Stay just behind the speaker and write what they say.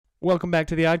Welcome back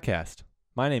to the Oddcast.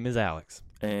 My name is Alex.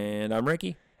 And I'm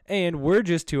Ricky. And we're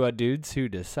just two odd dudes who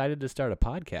decided to start a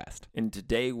podcast. And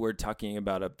today we're talking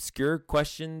about obscure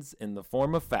questions in the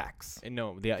form of facts.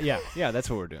 Yeah, that's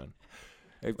what we're doing.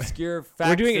 Obscure facts.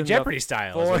 We're doing it Jeopardy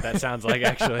style, is what that sounds like,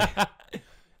 actually.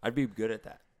 I'd be good at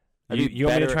that. You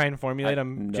want me to try and formulate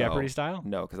them Jeopardy style?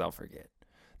 No, because I'll forget.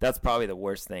 That's probably the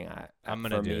worst thing I'm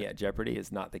gonna for do me at Jeopardy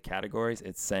is not the categories.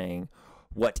 It's saying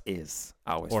what is.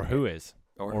 I always or forget. who is.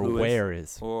 Or who where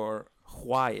is. Or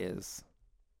why is.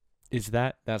 Is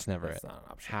that? That's never That's it. not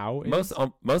an option. How is?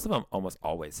 Most of them almost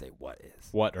always say what is.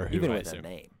 What or who, even I with assume. a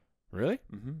name. Really?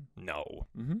 Mm-hmm. No.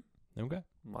 Mm-hmm. Okay.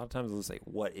 A lot of times they'll say,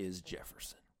 what is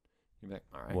Jefferson? You'll be like,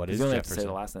 all right. What 'Cause is you only have to Jefferson? say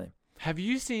the last name. Have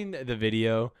you seen the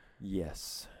video?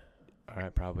 Yes. All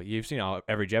right, probably. You've seen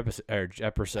every episode.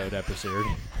 This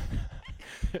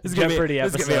is Jeopardy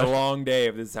This is episode. going to be a long day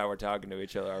if this is how we're talking to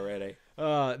each other already.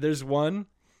 There's one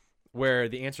where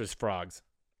the answer is frogs.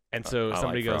 And so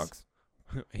somebody goes,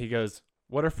 frogs. he goes,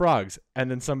 what are frogs? And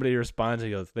then somebody responds,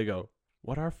 they go,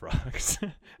 what are frogs?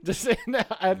 Just saying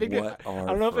that. I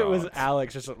don't know if it was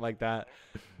Alex or something like that,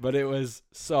 but it was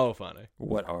so funny.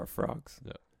 What are frogs?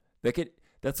 Yeah.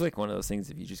 That's like one of those things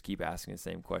if you just keep asking the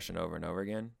same question over and over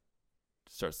again,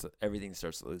 everything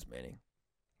starts to lose meaning.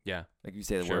 Yeah. Like you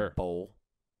say the word bowl.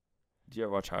 Did you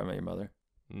ever watch How I Met Your Mother?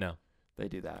 No. They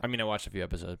do that. I mean, I watched a few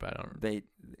episodes, but I don't.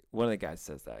 One of the guys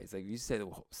says that. He's like, you say the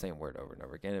same word over and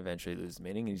over again, eventually lose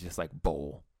meaning. And he's just like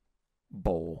bowl,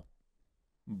 bowl,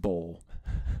 bowl,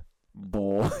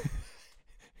 bowl,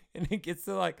 and it gets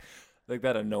to like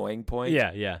that annoying point.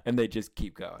 Yeah, yeah. And they just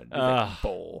keep going. Like,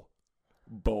 bowl,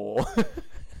 bowl.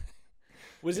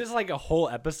 Was this like a whole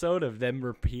episode of them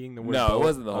repeating the word? No, bowl? It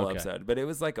wasn't the whole episode, but it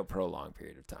was like a prolonged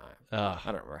period of time. I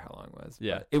don't remember how long it was.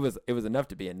 Yeah, it was enough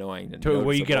to be annoying. To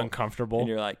where you get uncomfortable, and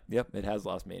you're like, "Yep, it has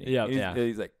lost meaning." Yeah,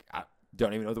 He's like, "I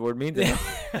don't even know what the word means."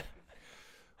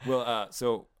 Well,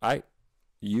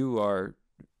 you are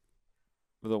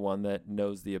the one that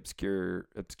knows the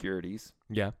obscurities.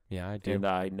 Yeah, I do, and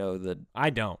I know that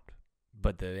I don't.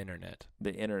 But the internet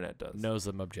does. Knows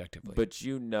them objectively. But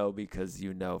you know because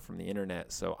you know from the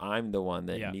internet. So I'm the one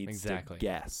that needs to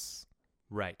guess.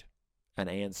 Right. An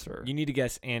answer. You need to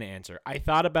guess an answer. I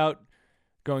thought about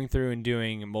going through and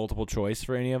doing multiple choice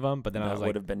for any of them, but then I was like,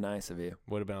 would have been nice of you.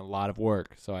 Would have been a lot of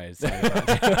work. So I decided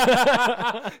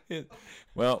not to.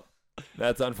 Well,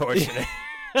 that's unfortunate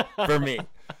for me.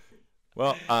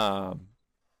 Well,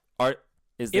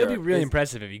 It'll be really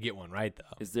impressive if you get one right, though.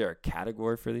 Is there a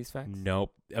category for these facts?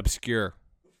 Nope. Obscurity.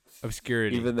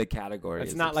 Even the category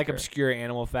It's is not obscure. like obscure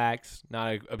animal facts,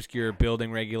 not obscure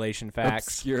building regulation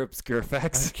facts. Obscure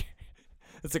facts?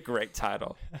 That's a great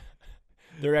title.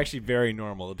 They're actually very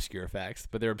normal obscure facts,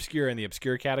 but they're obscure in the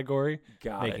obscure category.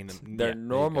 Got it. They're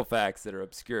normal facts that are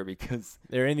obscure because...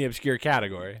 They're in the obscure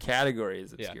category. Category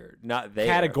is obscure. Not they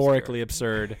Categorically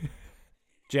absurd.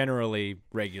 Generally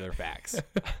regular facts.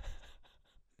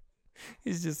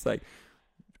 He's just like,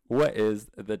 what is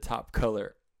the top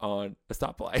color on a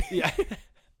stoplight? Yeah.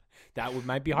 That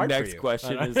might be hard for you. Next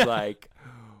question is like,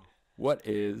 what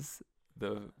is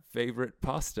the favorite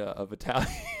pasta of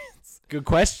Italians? Good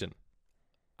question.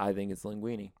 I think it's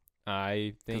linguine.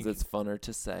 I think... Because it's funner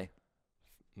to say.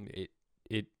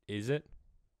 Is it?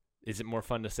 Is it more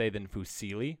fun to say than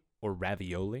fusilli or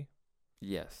ravioli?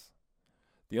 Yes.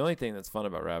 The only thing that's fun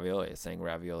about ravioli is saying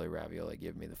ravioli, ravioli,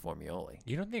 give me the formioli.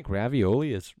 You don't think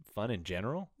ravioli is fun in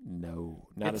general? No.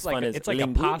 Not as fun as it's like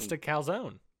linguine. a pasta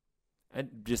calzone.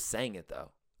 And just saying it,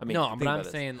 though. I mean, no, but I'm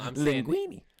saying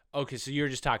linguine. Okay, so you're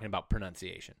just talking about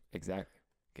pronunciation. Exactly.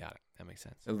 Got it. That makes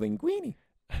sense. Linguine.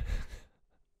 Do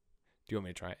you want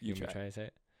me to try it? You want me to try to say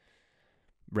it?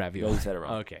 You Ravioli. always said it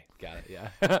wrong. Okay, got it.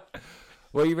 Yeah.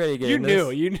 Well, you ready to get in this?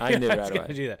 You knew. I knew I right was away. going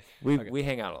to do that. We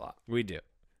hang out a lot. We do.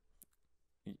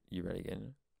 You ready to get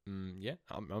in it? Yeah,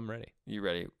 I'm ready. You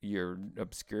ready? You're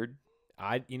obscured?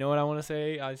 You know what I want to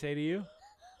say? I say to you?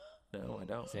 No, I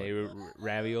don't. Say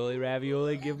ravioli,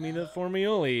 ravioli, give me the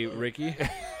formioli, Ricky.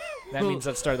 That means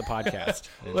let's start the podcast.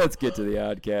 Let's get to the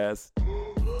Oddcast.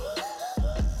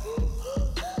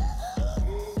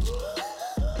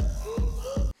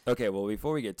 Okay, well,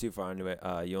 before we get too far into it,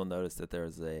 you'll notice that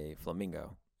there's a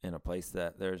flamingo in a place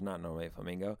that there's not normally a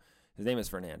flamingo. His name is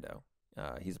Fernando.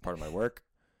 He's a part of my work.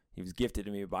 He was gifted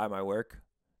to me by my work,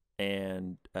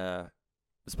 and was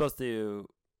supposed to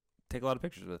take a lot of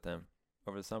pictures with him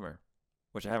over the summer,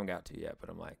 which I haven't got to yet, but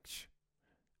I'm like,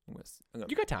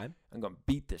 you got time. I'm going to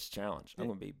beat this challenge. I'm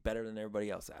going to be better than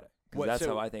everybody else at it. Because that's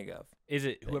how I think of. Is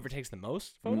it whoever takes the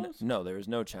most photos? No, there is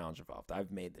no challenge involved. I've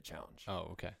made the challenge. Oh,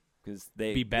 okay. Because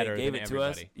they be better gave than it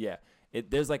everybody. to us. Yeah.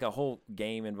 There's like a whole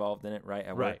game involved in it, right?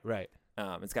 Right.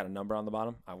 It's got a number on the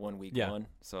bottom. I won week 1,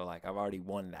 so like I've already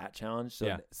won that challenge.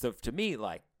 So so to me,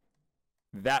 like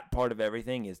that part of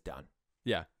everything is done.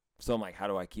 Yeah. So I'm like, how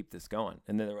do I keep this going?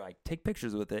 And then they were like, take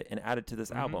pictures with it and add it to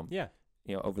this album. Yeah.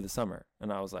 Over the summer.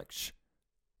 And I was like,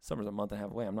 summer's a month and a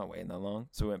half away. I'm not waiting that long.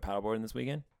 So we went paddleboarding this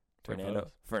weekend.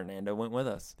 Fernando went with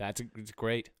us. It's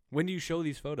great. When do you show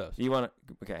these photos? You want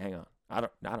to? Okay, hang on. I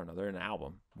don't know. They're in an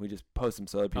album. We just post them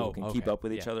so that people can keep up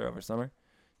with each other over summer.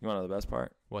 You want to know the best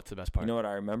part? What's the best part? You know what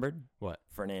I remembered? What?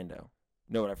 Fernando.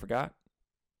 You know what I forgot?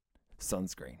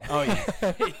 Sunscreen. Oh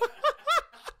yeah.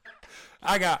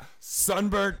 I got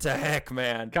sunburned to heck,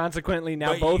 man. Consequently,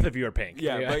 now both of you are pink.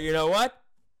 Yeah, but you know what?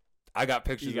 I got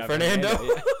pictures of Fernando.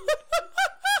 Yeah.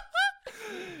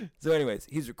 So, anyways,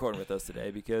 he's recording with us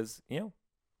today because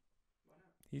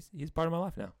he's part of my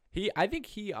life now. I think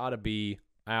he ought to be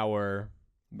our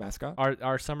mascot,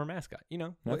 our summer mascot. It's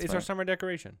fine. Our summer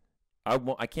decoration.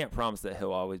 I can't promise that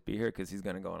he'll always be here because he's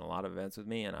going to go on a lot of events with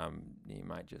me, and he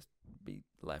might just be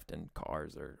left in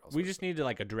cars or. We just need to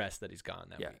address that he's gone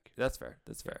that week. Yeah, that's fair.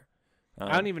 That's fair.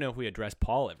 I don't even know if we address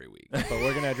Paul every week, but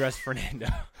we're going to address Fernando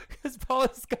because Paul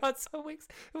is gone some weeks,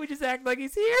 and we just act like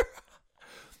he's here.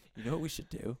 You know what we should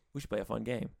do? We should play a fun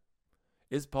game.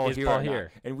 Is Paul here or not?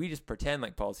 And we just pretend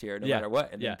like Paul's here no matter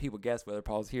what, and then people guess whether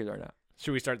Paul's here or not.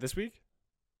 Should we start this week?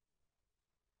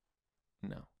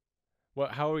 No.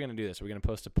 How are we going to do this? Are we going to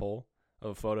post a poll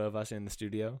of a photo of us in the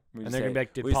studio? And they're going to be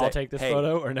like, did Paul take this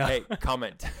photo or no? Hey,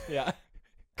 comment. Yeah.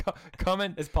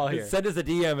 Comment. Is Paul here? Send us a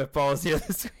DM if Paul's here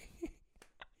this week.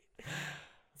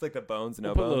 It's like the bones,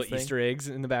 no bones put little thing. Easter eggs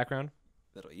in the background.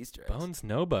 Little Easter eggs. Bones,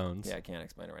 no bones. Yeah, I can't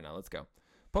explain it right now. Let's go.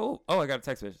 Paul. Oh, I got a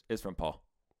text message. It's from Paul.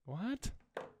 What?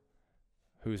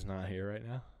 Who's not here right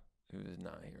now? Who's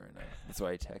not here right now? That's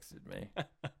why he texted me.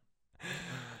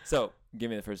 So, give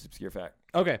me the first obscure fact.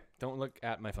 Okay, don't look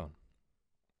at my phone.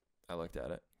 I looked at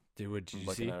it. Did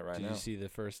you see? At it right now. You see the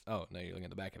first? Oh no, you're looking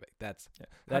at the back of it. That's.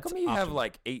 How come you have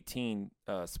like 18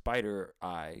 spider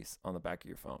eyes on the back of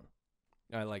your phone?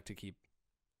 I like to keep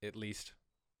at least.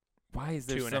 Why is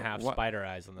there 2.5 spider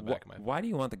eyes on the back of my phone? Why do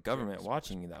you want the government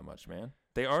watching you that much, man?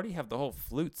 They already have the whole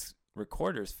flutes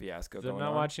recorders fiasco going on. They're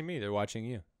not watching me. They're watching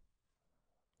you.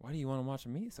 Why do you want them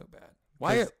watching me so bad?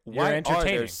 Why are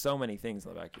there so many things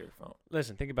on the back of your phone?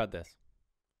 Listen, think about this.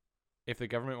 If the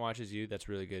government watches you, that's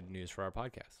really good news for our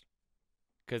podcast.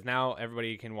 Because now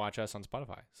everybody can watch us on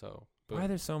Spotify. So boom, why are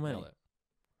there so many?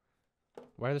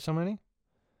 Why are there so many?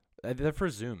 They're for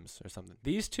zooms or something.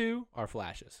 These two are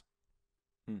flashes.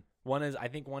 I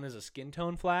think one is a skin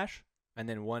tone flash, and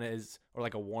then one is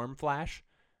like a warm flash,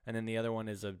 and then the other one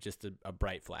is just a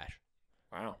bright flash.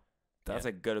 Wow. That's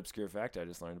a good obscure fact I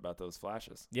just learned about those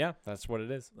flashes. Yeah, that's what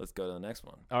it is. Let's go to the next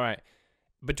one. All right.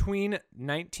 Between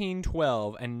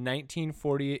 1912 and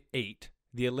 1948,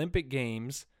 the Olympic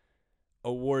Games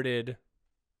awarded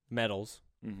medals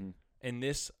in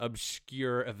this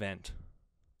obscure event.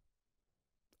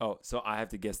 Oh, so I have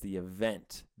to guess the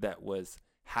event that was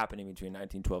happening between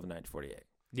 1912 and 1948.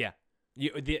 Yeah.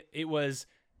 It was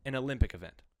an Olympic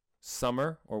event.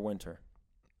 Summer or winter?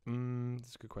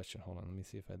 That's a good question. Hold on. Let me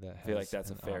see if I feel like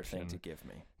that's a fair thing to give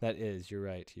me. That is. You're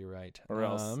right. Or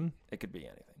else it could be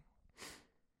anything.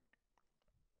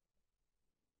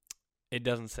 It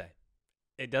doesn't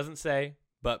say.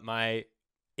 But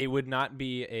it would not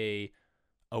be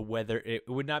a weather. It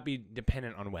would not be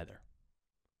dependent on weather.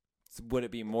 So would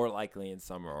it be more likely in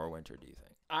summer or winter, do you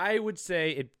think? I would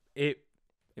say it.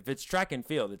 If it's track and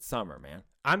field, it's summer, man.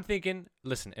 I'm thinking.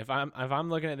 Listen, if I'm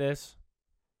looking at this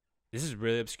is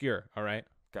really obscure. All right,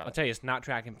 I'll tell you, it's not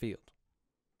track and field.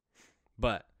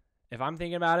 But if I'm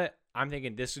thinking about it, I'm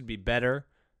thinking this would be better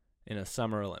in a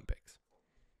summer Olympics.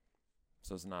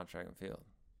 So it's not track and field.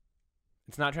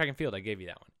 It's not track and field. I gave you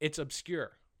that one. It's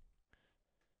obscure.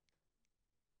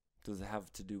 Does it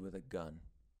have to do with a gun?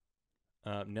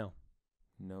 No.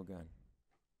 No gun.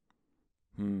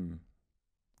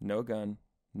 No gun.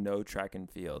 No track and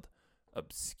field.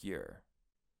 Obscure.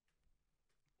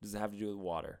 Does it have to do with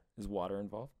water? Is water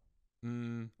involved?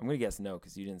 I'm going to guess no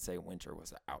because you didn't say winter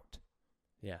was out.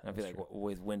 Yeah. I feel like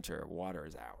with winter, water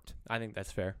is out. I think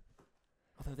that's fair.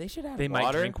 Although they should add water. They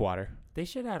might drink water. They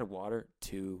should add water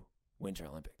to Winter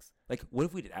Olympics. Like, what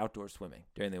if we did outdoor swimming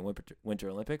during the Winter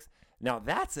Olympics? Now,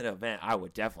 that's an event I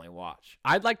would definitely watch.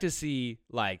 I'd like to see,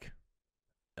 like,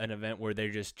 an event where they're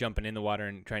just jumping in the water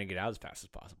and trying to get out as fast as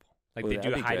possible. Like, they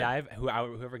do a high dive,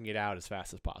 whoever can get out as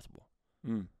fast as possible.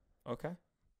 Okay.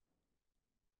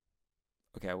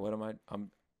 Okay, what am I? I'm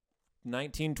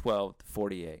 1912 to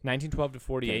 48. 1912 to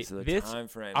 48. Okay, so the time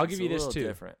frame I'll give you this, too.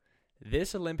 Different.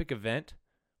 This Olympic event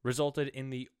resulted in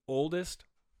the oldest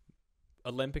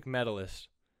Olympic medalist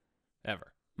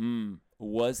ever.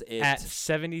 Was it at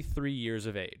 73 years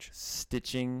of age?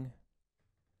 Stitching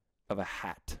of a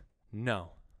hat? No.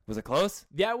 Was it close?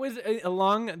 That was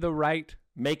along the right.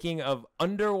 Making of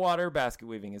underwater basket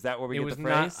weaving. Is that where we get the phrase?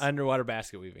 It was not underwater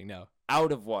basket weaving, no.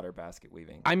 Out of water basket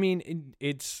weaving. I mean,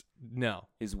 it's no.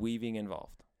 Is weaving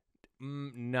involved?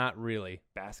 Not really.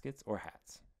 Baskets or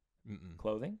hats? Mm-mm.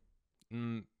 Clothing?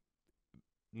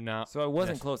 No. So I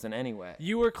wasn't close in any way.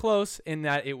 You were close in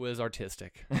that it was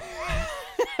artistic.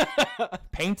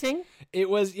 Painting? It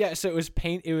was, yeah, so it was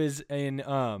paint. It was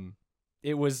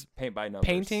it was paint by numbers.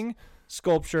 Painting,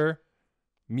 sculpture,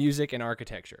 music, and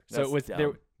architecture. That's so it was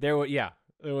dumb. there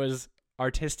was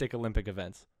artistic Olympic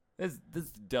events. This is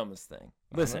the dumbest thing.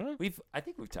 Listen, I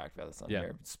think we've talked about this on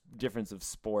here. Difference of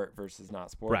sport versus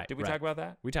not sport. Right. Did we talk about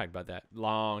that? We talked about that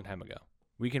long time ago.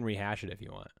 We can rehash it if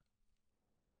you want.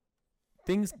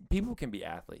 People can be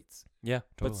athletes. Yeah,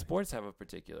 totally. But sports have a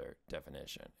particular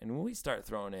definition. And when we start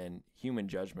throwing in human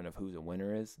judgment of who the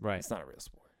winner is, it's not a real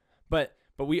sport. But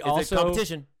we it's also a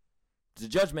competition. It's a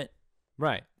judgment.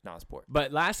 Right. Not a sport.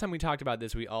 But last time we talked about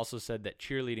this, we also said that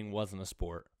cheerleading wasn't a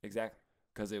sport. Exactly.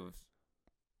 Because it was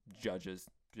judges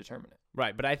determine it.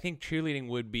 Right. But I think cheerleading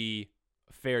would be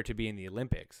fair to be in the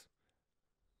Olympics.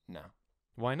 No.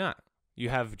 Why not? You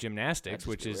have gymnastics,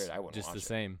 which is just the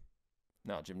same.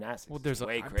 No, gymnastics is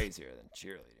way crazier than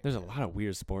cheerleading. There's a lot of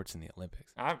weird sports in the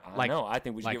Olympics. I know. I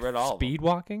think we should get rid of all of them. Speed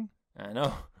walking? I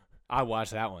know. I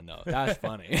watched that one, though. That was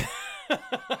funny.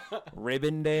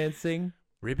 Ribbon dancing?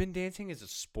 Ribbon dancing is a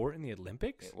sport in the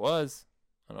Olympics? It was.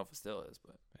 I don't know if it still is,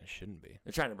 but it shouldn't be.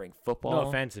 They're trying to bring football. No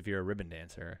offense if you're a ribbon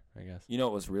dancer, I guess. You know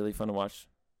what was really fun to watch?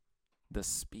 The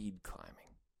speed climbing.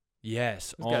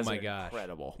 Yes. Those my gosh.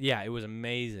 Incredible. Yeah, it was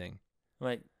amazing.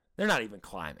 Like, they're not even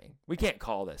climbing. We can't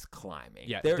call this climbing.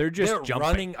 Yeah, they're just jumping.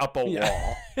 Running up a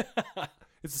wall.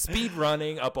 It's speed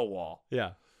running up a wall.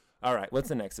 Yeah. All right, what's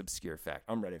the next obscure fact?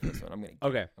 I'm ready for this one. I'm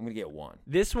gonna get one.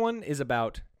 This one is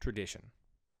about tradition.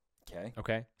 Okay.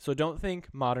 Okay. So don't think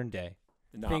modern day.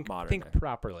 Not modern think day.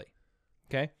 properly.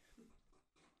 Okay.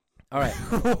 All right.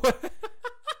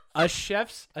 a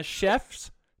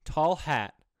chef's tall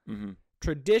hat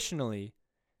traditionally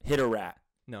hit a rat.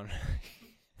 No.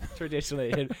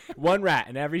 Traditionally hit one rat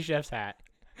in every chef's hat.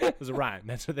 It was a rhyme.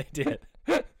 That's what they did.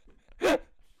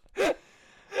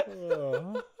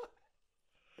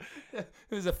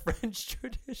 It was a French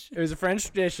tradition. It was a French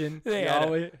tradition. They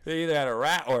either had a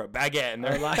rat or a baguette in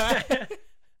their life.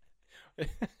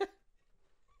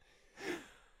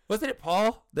 Wasn't it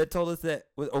Paul that told us that,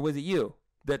 or was it you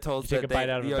that told us that take a bite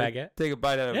out of a baguette? Take a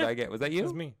bite out of a baguette. Was that you? It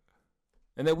was me.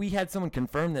 And that we had someone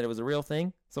confirm that it was a real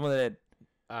thing? Someone that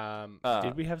had...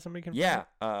 did we have somebody confirm? Yeah.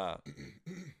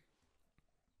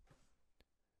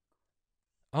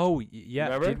 Yeah.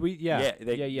 Remember? Did we? Yeah.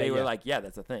 They were like, yeah,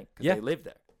 that's a thing. Because they lived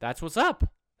there. That's what's up.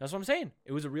 That's what I'm saying.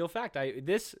 It was a real fact.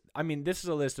 This is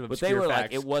a list of obscure facts. But they were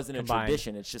like, it wasn't a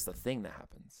tradition. It's just a thing that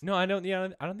happens. No, I don't. Yeah,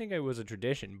 I don't think it was a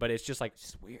tradition, but it's just like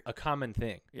weird, a common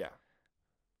thing. Yeah.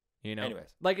 You know.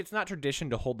 Anyways, like it's not tradition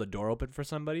to hold the door open for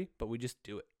somebody, but we just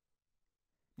do it.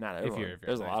 Not everyone.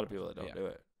 There's a lot of people that don't do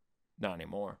it. Not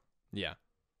anymore. Yeah.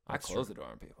 I close the door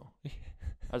on people.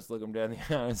 I just look them down the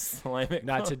eye and slam it.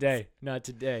 Not today. Not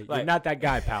today. You're not that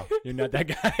guy, pal. You're not that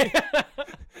guy.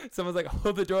 Someone's like,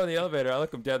 hold the door on the elevator. I look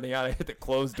them down the eye. I hit the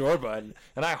closed door button,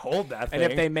 and I hold that thing.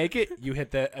 And if they make it, you hit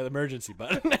the emergency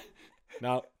button.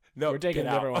 No, we're taking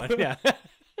a different one. Yeah.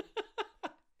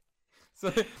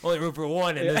 So only room for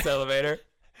one in this elevator.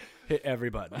 Hit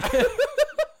every button.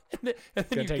 and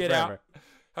then you get forever. Out.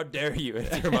 How dare you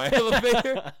enter my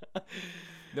elevator?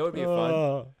 That would be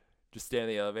fun. Just stand in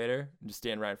the elevator and just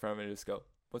stand right in front of it and just go,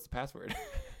 what's the password?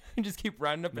 And just keep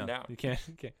riding up and down. You can't.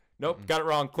 Nope, got it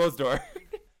wrong. Closed door.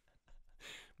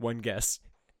 One guess.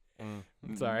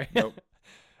 Sorry. Nope.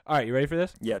 All right, you ready for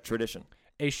this? Yeah, tradition.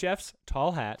 A chef's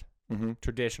tall hat,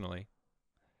 traditionally.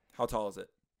 How tall is it?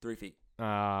 3 feet.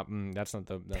 That's not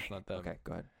the. Okay,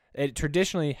 go ahead. It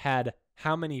traditionally had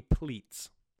how many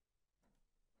pleats?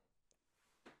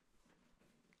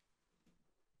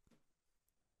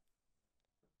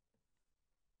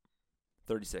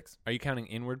 36. Are you counting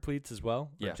inward pleats as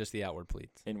well? Or yeah. Just the outward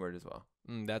pleats? Inward as well.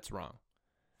 That's wrong.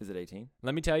 Is it 18?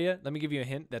 Let me give you a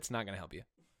hint that's not going to help you.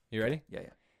 You ready? Yeah.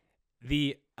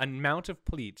 The amount of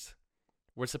pleats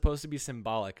were supposed to be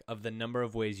symbolic of the number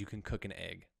of ways you can cook an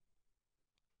egg.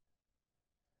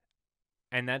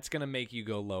 And that's going to make you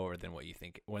go lower than what you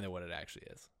think, what it actually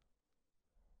is.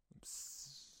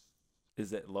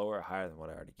 Is it lower or higher than what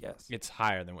I already guessed? It's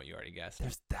higher than what you already guessed.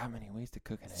 There's that many ways to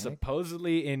cook an egg?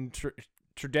 Supposedly in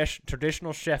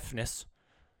traditional chefness.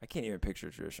 I can't even picture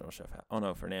a traditional chef hat. Oh,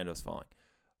 no, Fernando's falling.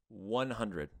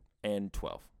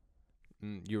 112.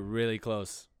 You're really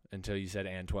close until you said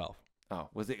and 12. Oh,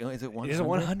 is it 100? It is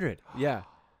 100. Yeah. Wow.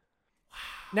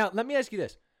 Now, let me ask you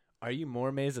this. Are you more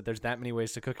amazed that there's that many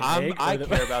ways to cook an egg? I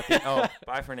care about the... Oh,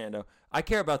 bye, Fernando. I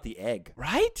care about the egg.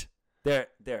 Right? There's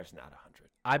not 100.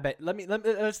 I bet.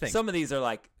 Let's think. Some of these are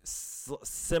like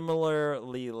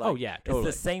similarly like... Oh, yeah, totally.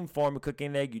 It's the same form of cooking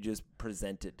an egg. You just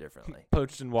present it differently.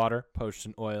 Poached in water, poached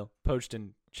in oil, poached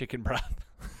in chicken broth.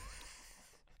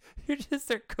 You just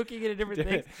start cooking it in different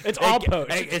things. It's all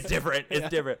poached. It's different. It's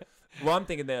different. Well, I'm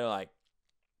thinking they're like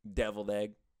deviled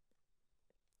egg.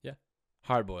 Yeah.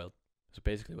 Hard boiled. That's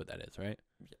basically what that is, right?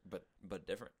 Yeah, but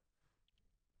different.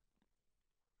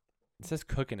 It says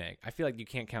cook an egg. I feel like you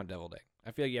can't count deviled egg.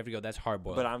 I feel like you have to go, that's hard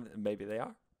boiled. But maybe they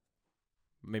are.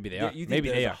 Maybe they are. You think maybe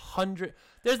they are.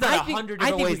 There's not 100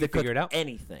 different ways to cook it out.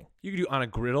 Anything. You could do on a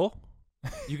griddle.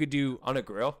 You could do on a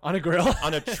grill. On a grill.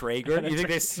 On a Traeger. You think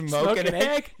they smoke an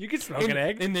egg? You could smoke an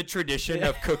egg. In the tradition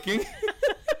of cooking.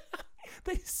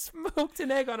 They smoked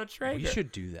an egg on a Traeger. We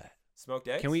should do that. Smoked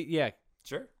eggs? Can we? Yeah.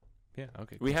 Sure. Yeah,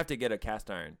 okay. We have to get a cast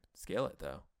iron skillet,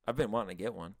 though. I've been wanting to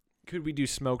get one. Could we do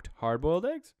smoked hard-boiled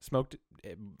eggs? Smoked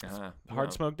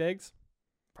smoked eggs?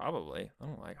 Probably. I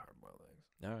don't like hard-boiled eggs.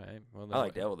 All right. Well, I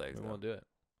like deviled eggs. We won't do it.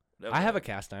 Deviled I have a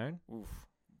cast iron. Oof,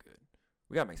 good.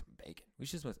 We gotta make some bacon. We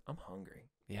should smoke. I'm hungry.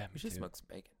 Yeah, we should smoke some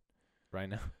bacon. Right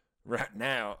now. Right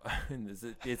now,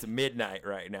 it's midnight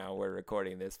right now. We're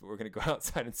recording this, but we're gonna go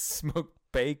outside and smoke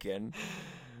bacon.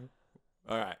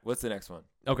 All right. What's the next one?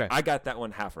 Okay. I got that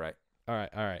one half right. All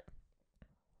right.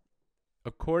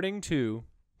 According to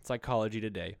Psychology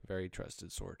Today, very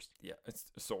trusted source. Yeah, it's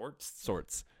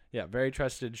sorts. Yeah, very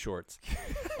trusted shorts.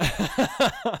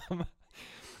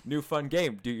 New fun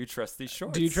game. Do you trust these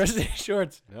shorts? Do you trust these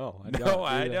shorts? No,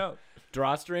 I don't.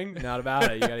 Drawstring? Not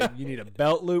about it. You need a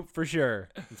belt loop for sure.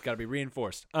 It's got to be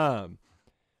reinforced.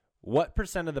 What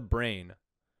percent of the brain?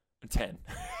 10.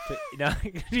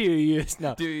 Do you use?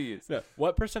 No.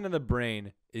 What percent of the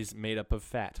brain is made up of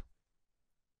fat?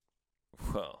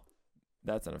 Well,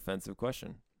 that's an offensive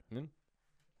question.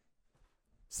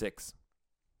 6.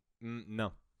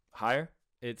 No. Higher?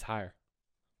 It's higher.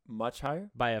 Much higher?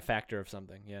 By a factor of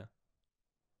something, yeah.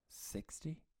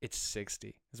 60? It's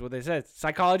 60. That's what they said.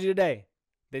 Psychology Today.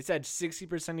 They said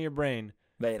 60% of your brain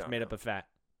is made up of fat.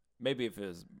 Maybe if it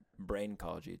was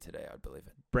brain-cology today, I'd believe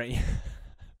it.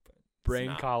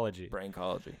 Brain-cology.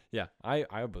 Brain-cology. Yeah, I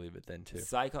would believe it then too.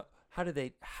 How did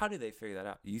they figure that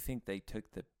out? You think they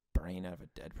took the brain out of a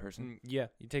dead person? Yeah,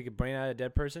 you take a brain out of a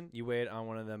dead person, you weigh it on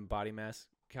one of them body mass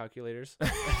calculators.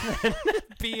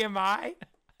 BMI?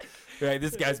 Right,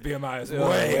 this guy's BMI is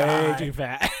way too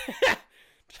fat.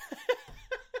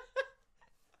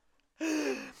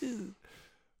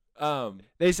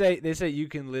 They say you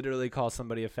can literally call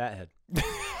somebody a fathead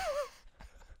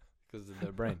because of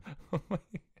their brain.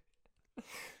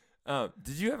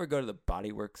 Did you ever go to the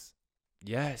Body Works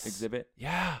exhibit?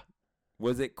 Yeah.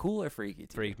 Was it cool or freaky?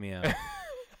 Freaked me out.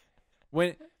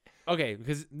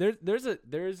 Because there's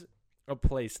a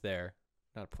place there,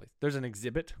 not a place. There's an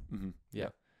exhibit. Mm-hmm. Yeah.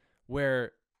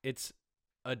 Where it's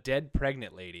a dead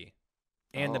pregnant lady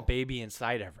and the baby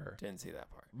inside of her. Didn't see that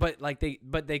part. But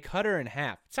they cut her in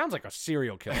half. It sounds like a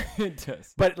serial killer. It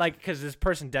does. But because this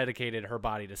person dedicated her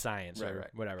body to science right.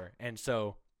 whatever. And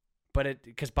so,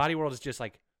 because Body World is just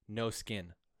like no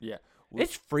skin. Yeah. Well,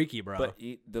 it's freaky, bro. But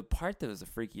the part that was the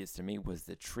freakiest to me was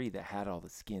the tree that had all the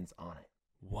skins on it.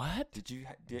 What? Did you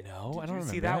I don't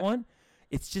see that one?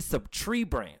 It's just a tree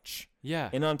branch. Yeah.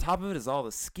 And on top of it is all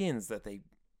the skins that they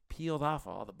peeled off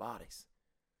all the bodies.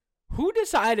 Who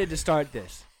decided to start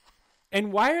this?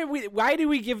 And why do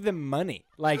we give them money?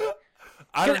 Like,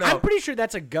 I don't know. I'm pretty sure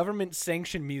that's a government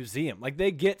sanctioned museum. Like,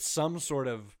 they get some sort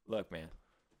of... Look, man.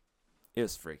 It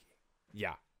was freaky.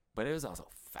 Yeah. But it was also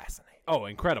fascinating. Oh,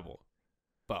 incredible.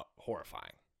 But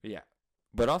horrifying. Yeah.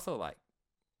 But also, like,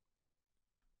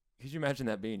 could you imagine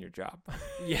that being your job?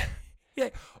 Yeah. Yeah.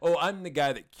 Oh, I'm the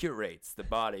guy that curates the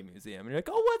body museum. And you're like,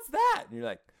 oh, what's that? And you're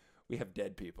like, we have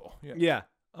dead people. Like, yeah.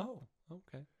 Oh,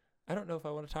 okay. I don't know if I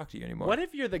want to talk to you anymore. What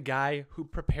if you're the guy who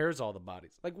prepares all the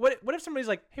bodies? Like, what if somebody's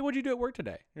like, hey, what'd you do at work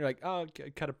today? And you're like, oh,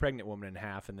 cut a pregnant woman in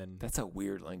half and then... That's a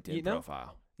weird LinkedIn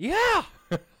profile. Yeah.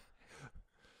 I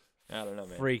don't know,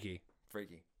 man. Freaky.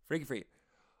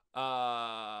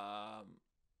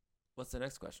 What's the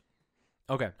next question?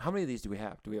 Okay. How many of these do we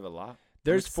have? Do we have a lot?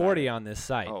 There's 40 on this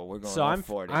site. Oh, we're going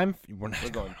 40. We're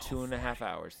going 2.5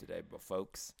 hours today,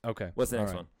 folks. Okay. What's the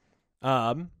next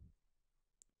one?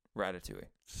 Ratatouille.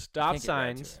 Stop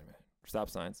signs. Stop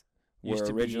signs were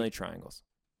originally triangles.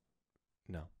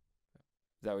 No. Is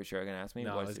that what you're going to ask me?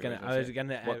 No, I was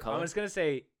gonna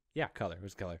say, yeah, color.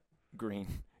 What's color? Green.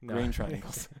 No. Green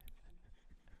triangles.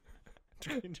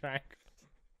 Green triangles.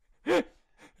 It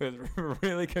was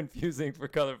really confusing for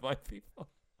colorblind people.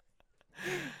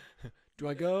 Do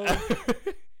I go?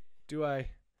 Do I?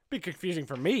 Be confusing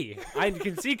for me. I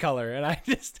can see color, and I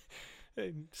just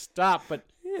stop. But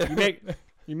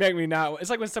you make me not. It's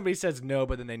like when somebody says no,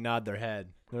 but then they nod their head.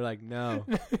 They're like, no,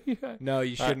 no,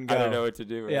 you shouldn't go. I don't know what to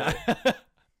do. Right? Yeah.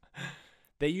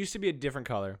 They used to be a different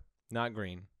color, not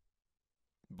green.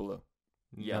 Blue.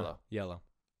 No, Yellow. Yellow.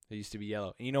 They used to be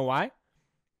yellow. And you know why?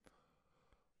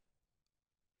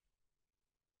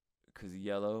 Because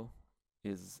yellow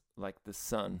is like the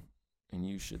sun. And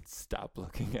you should stop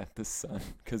looking at the sun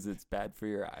because it's bad for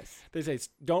your eyes. They say,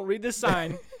 don't read the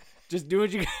sign. Just do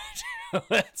what you got to do.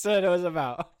 That's what it was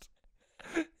about.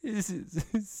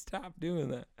 Stop doing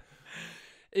that.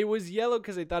 It was yellow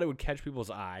because they thought it would catch people's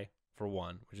eye, for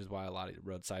one, which is why a lot of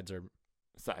roadsides are...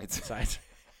 Sides.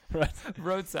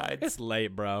 Roadsides. It's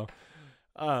late, bro.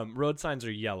 Road signs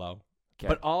are yellow. Okay.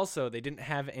 But also, they didn't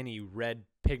have any red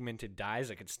pigmented dyes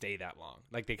that could stay that long.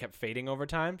 Like, they kept fading over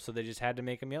time, so they just had to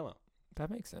make them yellow. That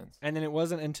makes sense. And then it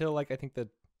wasn't until, like, I think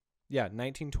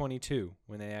 1922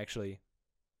 when they actually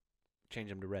changed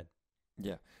them to red.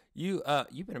 Yeah. You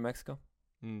been to Mexico?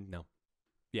 No.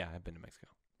 Yeah, I've been to Mexico.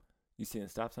 You seen the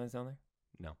stop signs down there?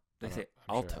 No. They say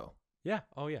alto. Sure. Yeah.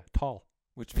 Oh, yeah. Tall.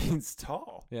 Which means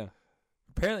tall. Yeah.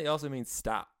 Apparently it also means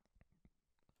stop.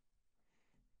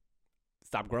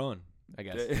 Stop growing, I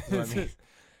guess. That's what I mean.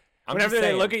 Whenever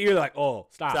they look at you, they're like, oh,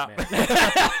 stop. Man.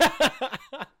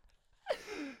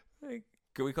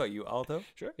 Can we call you Alto?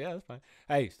 Sure, yeah, that's fine.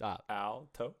 Hey, stop.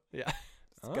 Alto. Yeah.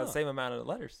 It's got the same amount of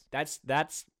letters. That's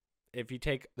if you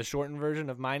take the shortened version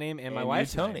of my name and my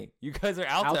wife's Tony. name. You guys are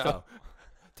Alto.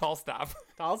 Tall stop.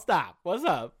 Tall stop. What's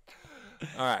up?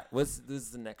 All right. This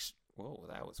is the next. Whoa,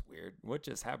 that was weird. What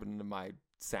just happened to my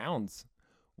sounds?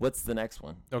 What's the next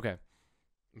one? Okay.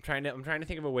 I'm trying to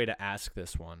think of a way to ask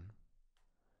this one.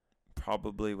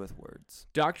 Probably with words.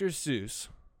 Dr. Seuss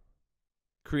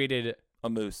created a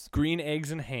moose, green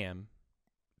eggs and ham,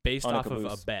 based off of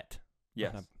a bet.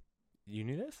 Yes. You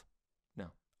knew this? No.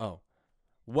 Oh.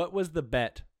 What was the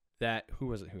bet that, who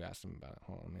was it who asked him about it?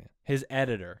 Hold on, man. His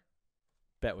editor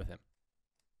bet with him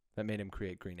that made him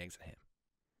create green eggs and ham.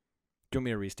 Do you want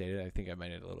me to restate it? I think I might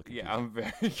need a little confused. Yeah, I'm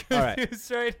very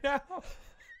confused right now.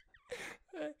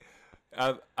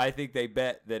 I think they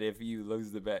bet that if you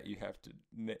lose the bet, you have to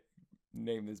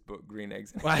name this book Green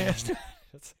Eggs and Ham.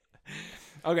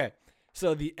 Okay,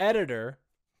 so the editor,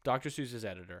 Dr. Seuss's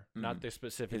editor, not the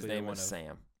specifically his name one is of,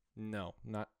 Sam. No,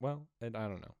 not well. I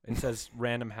don't know. It says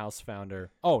Random House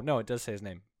founder. Oh no, it does say his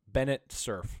name, Bennett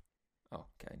Cerf. Oh,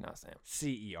 okay, not Sam.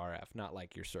 CERF, not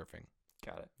like you're surfing.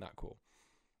 Got it. Not cool.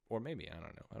 Or maybe I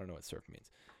don't know. I don't know what surf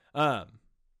means.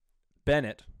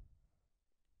 Bennett,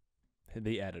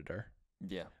 the editor.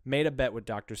 Yeah. Made a bet with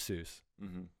Dr. Seuss,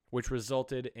 which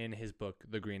resulted in his book,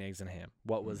 The Green Eggs and Ham.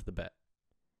 What was the bet?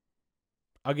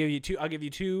 I'll give you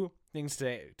two things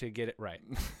to get it right.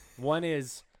 One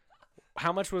is,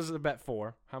 how much was the bet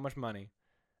for? How much money?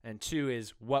 And two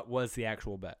is, what was the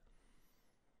actual bet?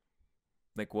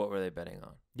 Like, what were they betting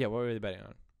on? Yeah, what were they betting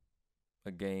on?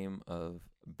 A game of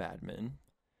badminton.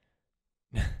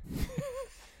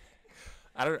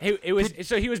 I don't. He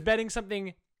was betting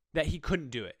something that he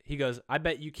couldn't do it. He goes, I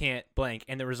bet you can't blank,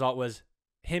 and the result was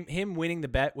him winning the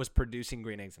bet was producing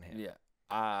green eggs and ham. Yeah.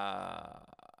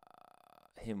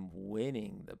 Him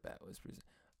winning the bet was producing.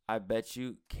 I bet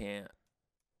you can't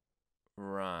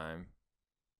rhyme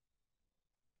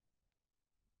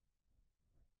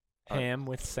ham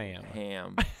with Sam.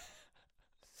 Ham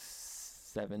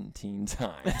 17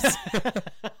 times.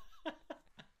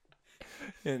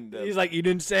 And he's like, you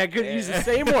didn't say I couldn't use the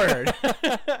same word.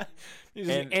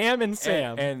 Am and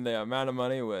Sam. And the amount of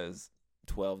money was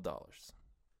 $12.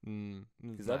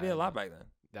 Because that'd be a lot back then.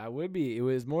 That would be. It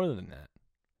was more than that.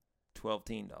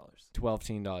 $12.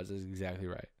 $12 is exactly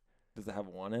right. Does it have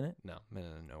one in it? No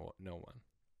one.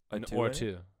 A two or in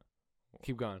two. It?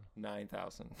 Keep going.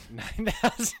 $9,000.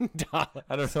 $9,000.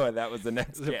 I don't know why that was the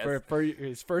next guess. For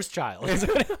his first child.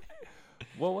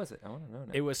 What was it? I want to know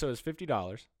now. It was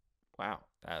 $50. Wow,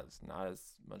 that's not as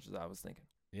much as I was thinking.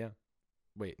 Yeah.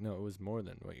 Wait, no, it was more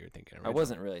than what you were thinking originally. I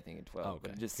wasn't really thinking 12, okay.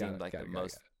 But it just seemed like the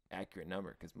most accurate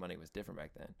number because money was different back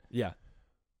then. Yeah.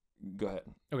 Go ahead.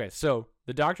 Okay, so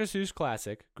the Dr. Seuss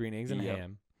classic, Green Eggs and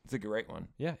Ham. It's a great one.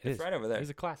 Yeah, it's right over there.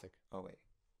 It's a classic. Oh, wait.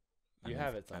 You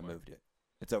have it somewhere. I moved it.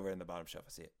 It's over in the bottom shelf.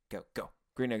 I see it. Go.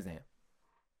 Green Eggs and Ham.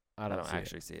 I don't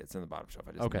actually see it. It's in the bottom shelf.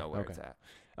 I just know where it's at.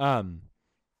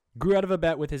 Grew out of a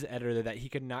bet with his editor that he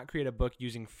could not create a book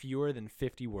using fewer than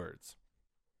 50 words.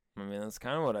 I mean, that's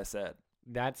kind of what I said.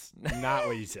 That's not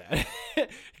what you said. You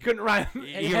couldn't rhyme.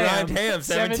 You rhymed ham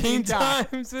 17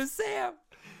 times with Sam.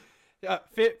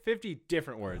 50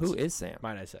 different words. Who is Sam?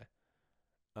 Might I say?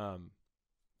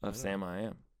 Of Sam I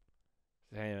Am.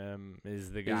 Sam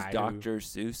is the guy. Is Dr.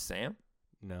 Seuss Sam?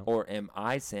 No. Or am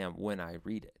I Sam when I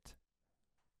read it?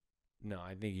 No,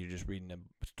 I think you're just reading a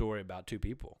story about two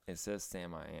people. It says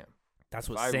Sam I Am. That's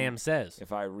what Sam says.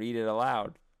 If I read it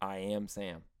aloud, I am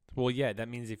Sam. Well, yeah, that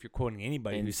means if you're quoting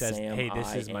anybody who says, Sam, hey, this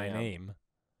I is my am. name.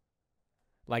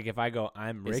 Like if I go,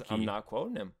 I'm Ricky. I'm not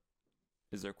quoting him.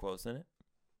 Is there quotes in it?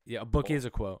 Yeah, a book is a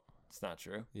quote. It's not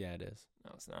true. Yeah, it is.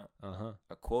 No, it's not. Uh-huh.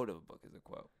 A quote of a book is a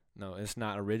quote. No, it's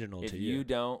not original if to you. If you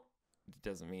don't, it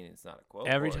doesn't mean it's not a quote.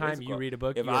 Every time you read a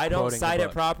book, if you're I don't quoting cite the it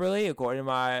book. properly, according to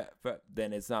my,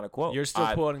 then it's not a quote. You're still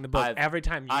quoting the book every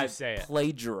time you say it.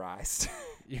 Plagiarized.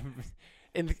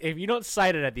 If you don't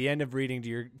cite it at the end of reading to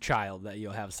your child, that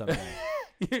you'll have something.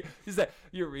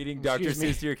 You're reading Dr.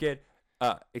 Seuss to your kid.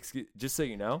 Just so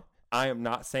you know, I am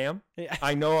not Sam. Yeah.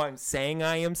 I know I'm saying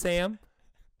I am Sam.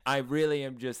 I really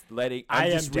am just reading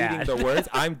Dad. the words.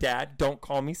 I'm Dad. Don't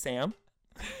call me Sam.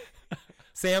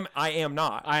 Sam, I am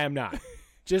not. I am not.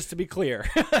 Just to be clear.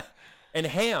 And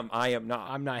ham, I am not.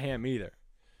 I'm not ham either.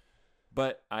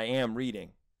 But I am reading.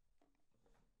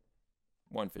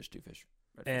 One fish, two fish.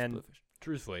 Red fish, And blue fish.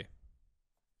 Truthfully,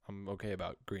 I'm okay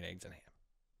about green eggs and ham.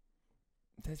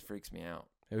 That freaks me out.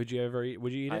 Would you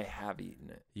eat it? I have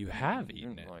eaten it. You have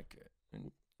eaten it. Like it.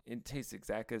 And it tastes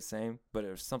exactly the same, but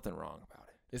there's something wrong about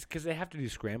it. It's because they have to do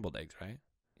scrambled eggs, right?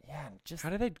 Yeah, just how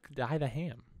do they dye the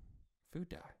ham? Food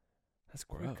dye. That's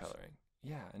gross. Food coloring.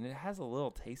 Yeah, and it has a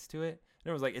little taste to it. And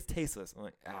everyone's like, it's tasteless. I'm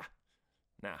like,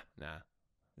 nah.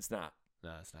 It's not.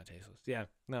 No, it's not tasteless. Yeah,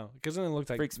 no, because then it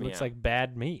looks out. like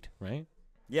bad meat, right?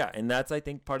 Yeah, and that's I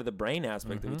think part of the brain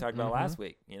aspect that we talked about last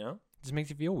week. You know, it just makes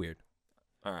you feel weird.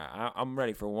 All right, I'm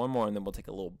ready for one more, and then we'll take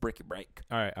a little bricky break.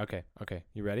 All right, okay.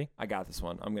 You ready? I got this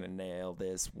one. I'm gonna nail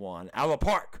this one out of the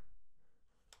park.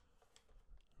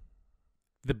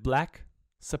 The black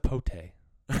sapote.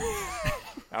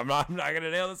 I'm not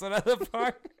gonna nail this one out of the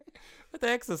park. What the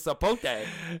heck's a sapote?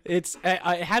 It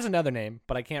has another name,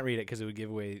 but I can't read it because it would give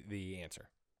away the answer.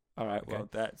 All right, well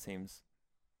that seems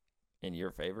in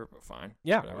your favor, but fine.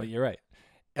 Yeah, well, you're right.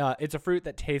 It's a fruit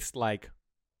that tastes like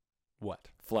what?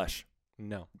 Flesh.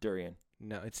 No. Durian.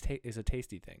 No, it's a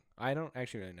tasty thing. I don't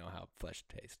actually really know how flesh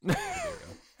tastes.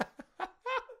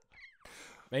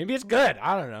 Maybe it's good.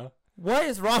 I don't know. What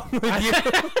is wrong with you?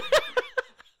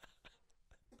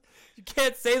 You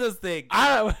can't say those things.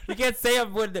 You can't say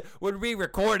them when we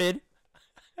recorded.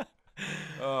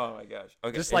 Oh my gosh!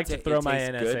 Okay, just like to throw my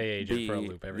NSA agent for a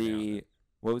loop every now and then.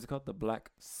 What was it called? The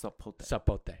black sapote.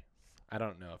 Sapote. I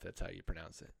don't know if that's how you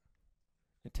pronounce it.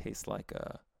 It tastes like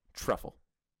a truffle.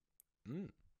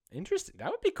 Interesting. That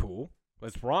would be cool.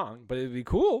 It's wrong, but it'd be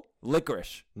cool.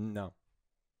 Licorice. No.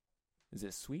 Is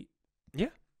it sweet? Yeah.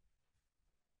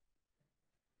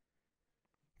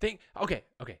 Think of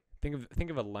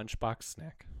a lunchbox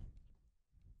snack.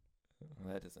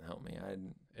 Well, that doesn't help me.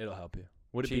 It'll help you.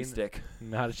 Would cheese it be stick?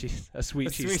 Not a cheese. A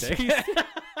sweet cheese stick.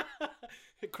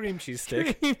 A cream cheese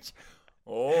stick.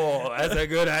 Oh, that's a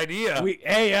good idea.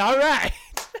 Hey, all right.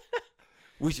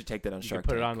 We should take that on Shark Tank.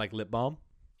 Put it Tank. on like lip balm.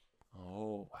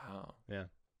 Oh wow. Yeah.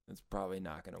 It's probably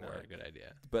not going to work. Not a good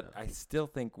idea. But I still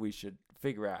think we should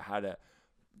figure out how to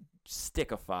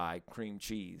stickify cream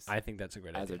cheese. I think that's a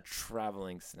great idea. As a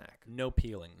traveling snack. No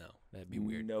peeling, though. That'd be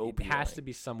weird. It has to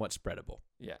be somewhat spreadable.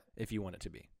 Yeah. If you want it to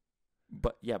be.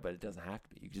 But it doesn't have to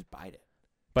be. You can just bite it.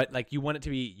 But like you want it to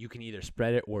be, you can either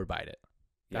spread it or bite it.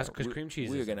 That's because cream cheese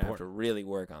is We're going to have to really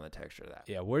work on the texture of that.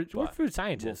 Yeah, we're food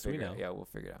scientists. We know. We'll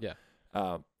figure it out.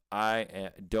 Yeah.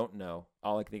 I don't know.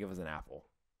 All I can think of is an apple.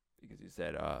 Because you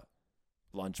said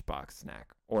lunchbox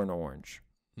snack or an orange.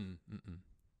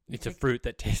 It's a fruit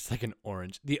that tastes like an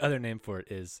orange. The other name for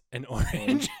it is an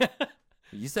orange.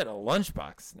 You said a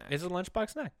lunchbox snack. It's a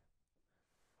lunchbox snack.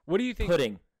 What do you think?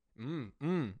 Pudding.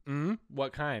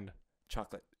 What kind?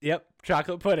 Chocolate. Yep,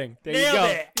 chocolate pudding. There Nailed you go.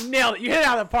 it. You nailed it. You hit it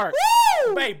out of the park.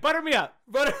 Woo! Hey, butter me up.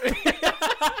 Butter me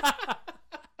up.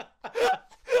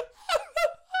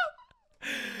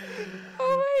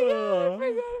 Oh my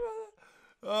god! I forgot about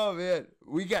that. Oh man,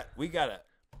 we gotta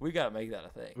make that a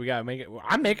thing. We gotta make it. Well,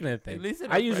 I'm making it a thing. At least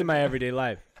I use it in my everyday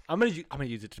life. I'm gonna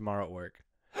use it tomorrow at work.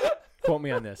 Quote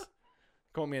me on this.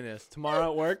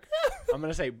 Tomorrow at work, I'm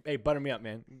gonna say, "Hey, butter me up,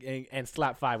 man," and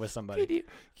slap 5 with somebody. Can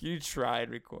you try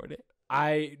and record it?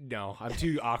 No, I'm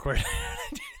too awkward. Hey,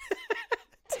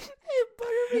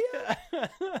 butter me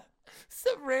up.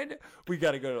 Some random. We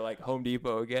gotta go to like Home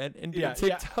Depot again and do a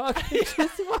TikTok. And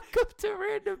just walk up to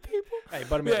random people. Hey,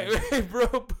 butter me up. Hey, bro,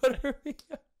 butter me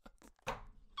up.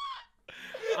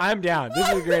 I'm down. This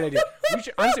is a great idea.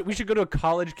 We should go to a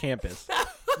college campus.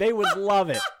 They would love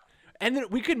it. And then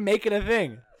we could make it a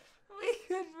thing.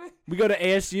 We go to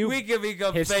ASU. We could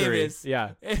become history. famous.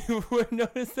 Yeah. And we're known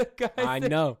as the guys. I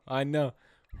know.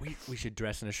 We should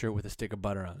dress in a shirt with a stick of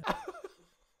butter on it.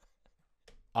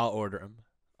 I'll order them.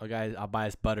 I'll buy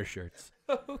us butter shirts.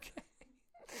 Okay.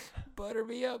 Butter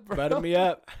me up, bro. Butter me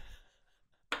up.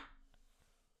 Oh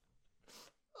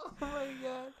my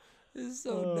god. This is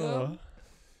so dumb.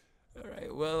 All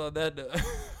right. Well, on that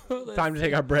time to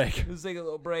take our break. Let's take a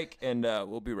little break, and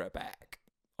we'll be right back.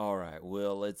 All right.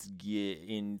 Well, let's get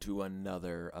into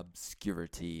another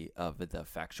obscurity of the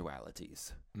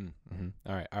factualities. Mm-hmm.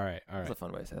 All right. That's a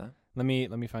fun way to say that. Let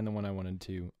me find the one I wanted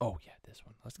to. Oh yeah, this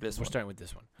one. We're starting with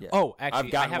this one. Yeah. Oh,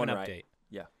 actually, I have an update. Right.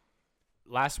 Yeah.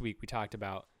 Last week we talked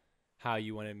about how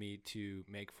you wanted me to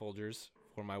make Folgers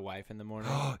for my wife in the morning.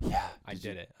 Yeah. I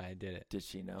did it. Did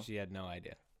she know? She had no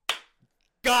idea.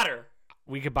 Got her.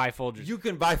 We could buy Folgers. You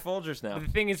can buy Folgers now. But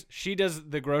the thing is, she does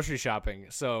the grocery shopping,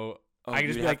 so I can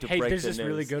just be like, "Hey, there's this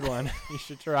really good one. You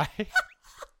should try."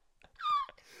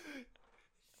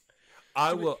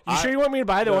 I will. You sure you want me to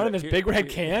buy the one in this big red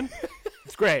can?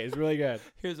 It's great. It's really good.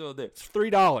 Here's what we'll do. It's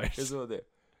 $3. Here's what we'll do.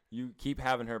 You keep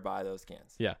having her buy those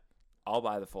cans. Yeah. I'll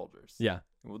buy the Folgers. Yeah.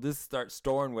 We'll just start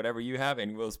storing whatever you have,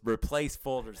 and we'll replace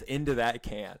Folgers into that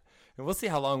can. And we'll see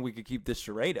how long we could keep this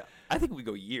charade up. I think we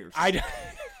go years.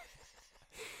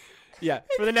 Yeah.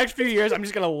 For the next few years, I'm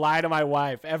just going to lie to my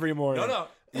wife every morning. No.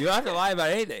 You don't have to lie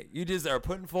about anything. You just are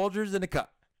putting Folgers in a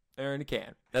cup or in a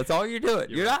can. That's all you're doing.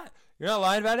 You're not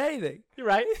lying about anything. You're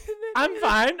right. I'm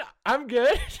fine. I'm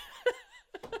good.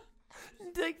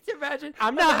 Imagine.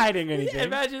 I'm not hiding anything.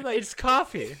 Imagine it's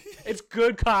coffee. It's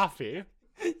good coffee.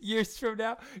 Years from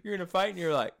now, you're in a fight and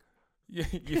you're like, you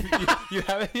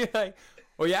have it. You're like,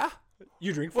 oh yeah,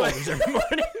 you drink Folgers every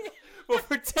morning. Well,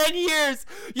 for 10 years,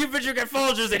 you've been drinking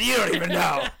Folgers and you don't even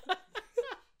know.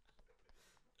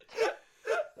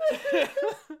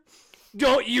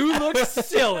 Don't you look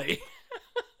silly?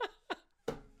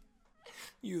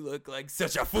 You look like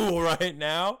such a fool right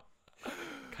now.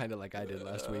 Kind of like I did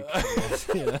last week.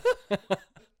 Yeah.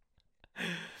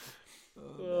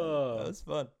 That was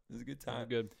fun. It was a good time.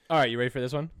 Good. All right, you ready for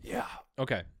this one? Yeah.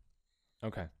 Okay.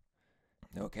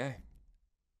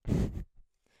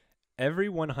 Every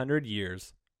 100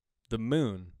 years, the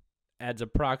moon adds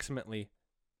approximately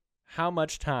how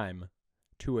much time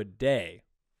to a day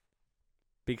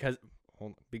because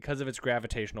of its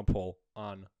gravitational pull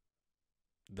on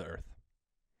the Earth?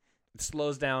 It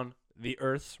slows down the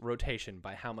Earth's rotation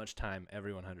by how much time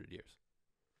every 100 years?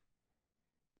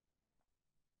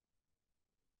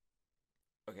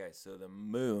 Okay, so the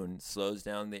moon slows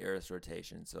down the Earth's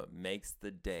rotation, so it makes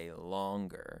the day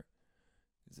longer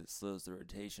because it slows the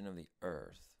rotation of the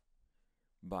Earth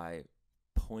by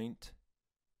point.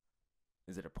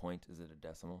 Is it a point? Is it a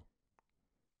decimal?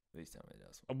 Please tell me a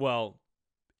decimal. Well,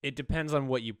 it depends on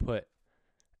what you put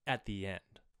at the end,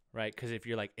 right? Because if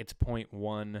you're like, it's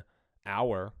 0.1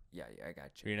 hour. Yeah, I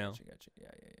got you. Got you. Yeah.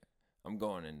 I'm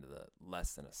going into the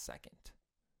less than a second.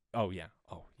 Oh, yeah.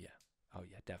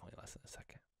 Definitely less than a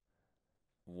second.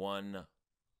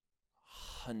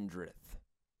 1/100th.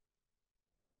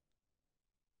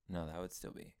 No, that would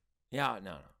still be. Yeah,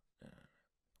 no.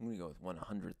 I'm gonna go with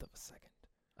 100th of a second.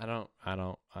 I don't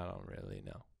really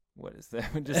know. What is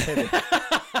that? Just say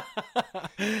that.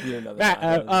 You don't know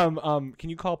Matt, can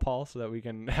you call Paul so that we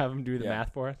can have him do the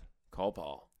math for us? Call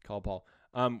Paul.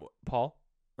 Paul.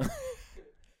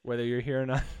 Whether you're here or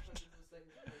not.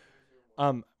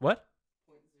 What?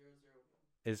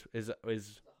 Is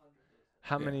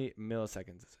how many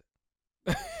milliseconds is it?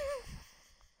 Let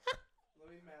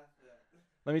me math that.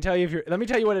 Let me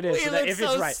tell you what it is. We so look that if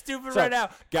so it's right. stupid right now,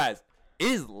 guys. It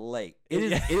is late. It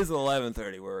is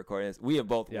 11:30. We're recording this. We have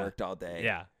both worked all day.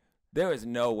 Yeah. There is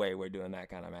no way we're doing that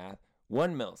kind of math.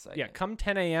 1 millisecond. Yeah. Come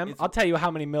 10 a.m. I'll tell you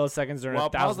how many milliseconds are in a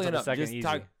thousandth of a second.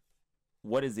 Easy.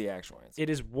 What is the actual answer?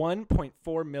 It is 1.4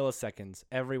 milliseconds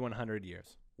every 100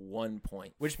 years. 1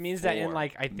 point. Which means that in I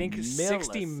think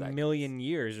 60 million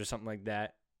years or something like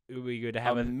that, it would be good to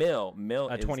have a mil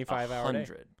a 25-hour day.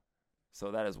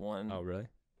 So that is one. Oh, really?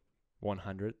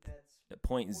 100th?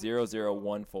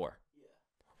 0.0014.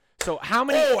 So how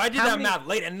many? Oh, I did that math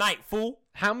late at night, fool.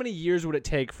 How many years would it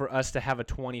take for us to have a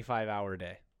 25-hour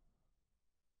day?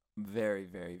 Very,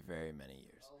 very, very many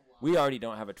years. We already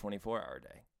don't have a 24-hour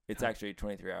day. It's actually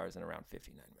 23 hours and around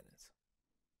 59 minutes.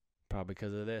 Probably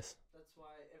because of this. That's why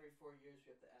every 4 years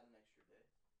we have to add an extra day.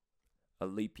 A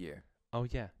leap year. Oh,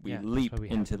 yeah. We leap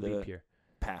into the leap year.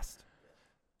 Past.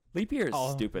 Leap year is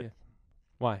stupid. Yeah.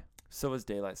 Why? So is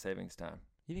daylight savings time.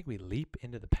 You think we leap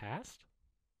into the past?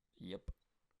 Yep.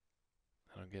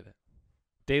 I don't get it.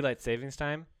 Daylight savings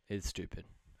time is stupid.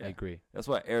 Yeah. I agree. That's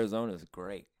why Arizona's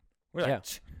great. We're like, Yeah.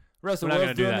 rest of We're the not world's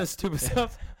gonna do doing that. this stupid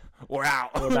stuff. We're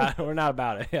out. We're not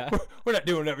about it. Yeah. We're not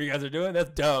doing whatever you guys are doing.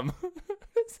 That's dumb.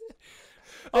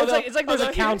 It's like there's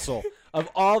a council of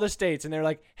all the states, and they're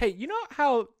like, hey, you know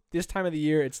how this time of the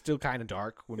year it's still kind of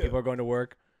dark when people are going to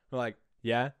work? We're like,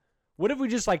 yeah. What if we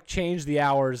just like change the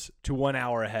hours to 1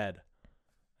 hour ahead?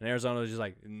 And Arizona was just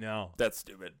like, no. That's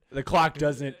stupid. The clock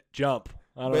doesn't jump.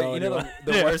 I don't know. But you know anymore.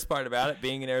 the worst part about it,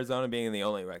 being in Arizona, being the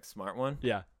only like smart one,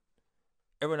 Yeah.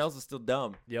 everyone else is still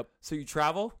dumb. Yep. So you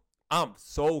travel, I'm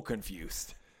so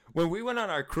confused. When we went on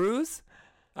our cruise,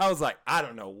 I was like, I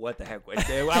don't know what the heck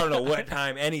I don't know what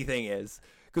time anything is.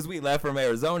 Because we left from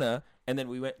Arizona, and then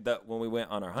when we went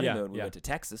on our honeymoon, we went to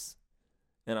Texas.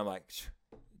 And I'm like,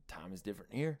 time is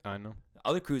different here. I know. The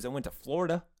other cruise, I went to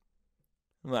Florida.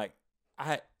 I'm like,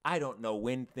 I don't know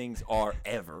when things are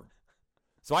ever.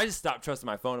 So I just stopped trusting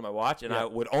my phone and my watch, and I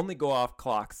would only go off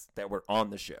clocks that were on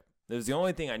the ship. It was the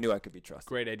only thing I knew I could be trusted.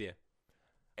 Great idea.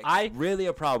 It's really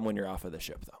a problem when you're off of the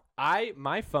ship, though.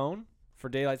 My phone for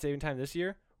daylight saving time this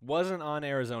year wasn't on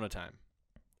Arizona time.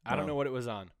 I don't know what it was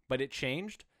on, but it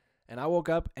changed. And I woke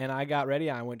up and I got ready.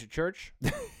 I went to church.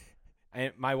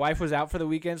 And my wife was out for the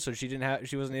weekend, so she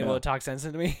wasn't able to talk sense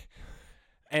into me.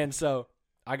 And so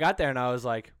I got there and I was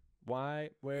like, why?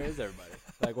 Where is everybody?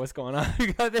 Like, what's going on?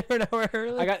 You got there an hour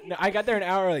early? I got there an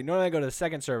hour early. Normally I go to the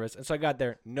second service. And so I got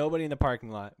there, nobody in the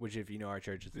parking lot, which if you know our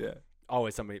church, it's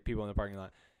always people in the parking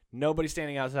lot. Nobody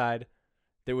standing outside.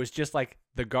 There was just like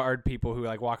the guard people who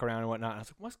like walk around and whatnot. And I was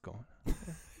like, what's going on?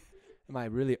 Am I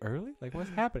really early? Like, what's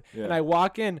happening? Yeah. And I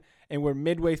walk in and we're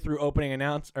midway through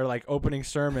opening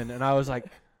sermon. And I was like,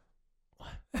 what?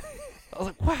 I was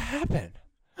like, what happened?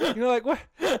 You know, like what?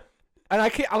 And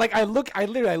I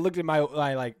literally looked at my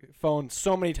like phone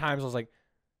so many times. I was like,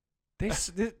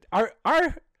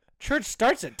 our church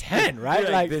starts at 10, right?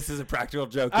 Like, this is a practical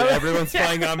joke that everyone's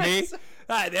playing on me.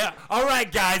 Yeah. All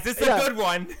right, guys, this is a good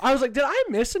one. I was like, did I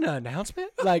miss an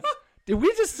announcement? Like, did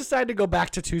we just decide to go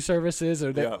back to 2 services?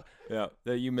 Or yeah.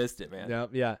 You missed it, man.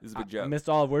 Yeah. This is a big joke. I missed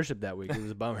all of worship that week. It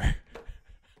was a bummer.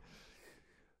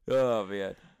 Oh,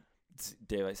 man.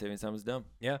 Daylight savings time is dumb.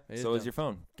 Yeah. So is your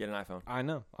phone. Get an iPhone. I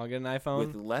know. I'll get an iPhone.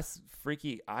 With less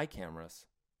freaky eye cameras.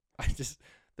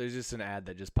 There's just an ad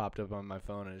that just popped up on my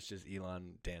phone, and it's just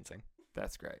Elon dancing.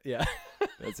 That's great. Yeah.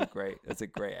 That's a great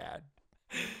ad.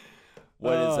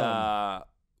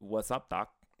 What's up, Doc?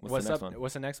 What's the next one?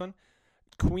 What's the next one?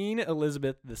 Queen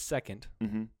Elizabeth II.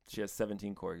 Mm-hmm. She has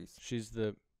 17 corgis. She's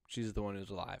the one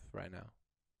who's alive right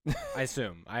now. I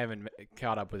assume. I haven't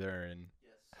caught up with her in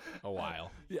a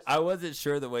while. I wasn't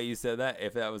sure the way you said that,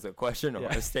 if that was a question or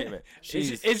a statement.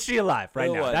 Is she alive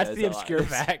right now? That's the obscure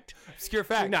fact. Obscure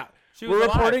fact. No, we're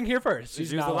reporting here first. She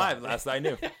was alive last I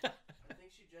knew. I think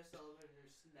she just celebrated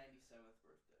her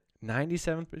 97th birthday.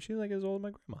 97th, but she's like as old as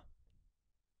my grandma.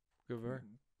 Good for her.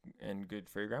 And good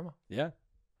for your grandma. Yeah.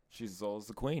 She's as old as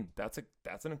the queen. That's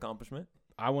an accomplishment.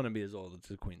 I want to be as old as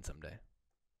the queen someday.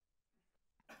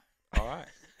 All right.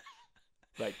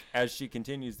 Like, as she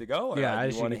continues to go? Or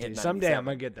as she continues. Someday I'm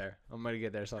going to get there. I'm going to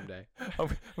get there someday. I'm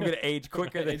going to age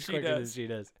quicker than she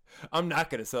does. I'm not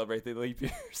going to celebrate the leap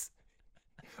years.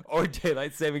 Or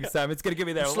daylight savings time. It's going to give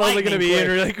me that slowly going to be in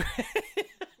really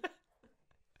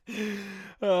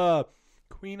quick.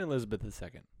 Queen Elizabeth II.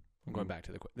 I'm going back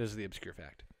to this is the obscure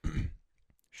fact.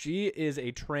 She is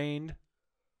a trained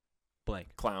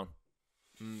blank. Clown.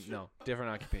 No,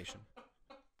 different occupation.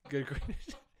 Good.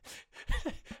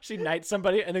 She knights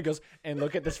somebody and then goes, and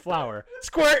look at this flower.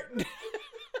 Squirt! I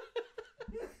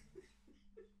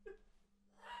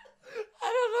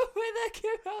don't know why that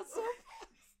came out so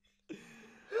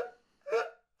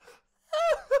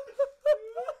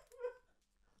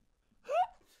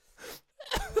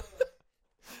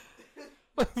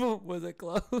fast. Was it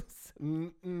close?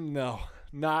 No,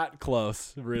 not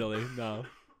close, really, no.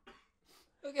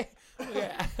 Okay,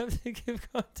 I have to give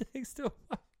context to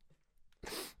why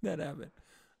that happened.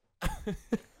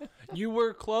 You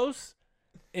were close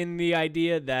in the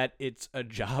idea that it's a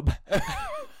job.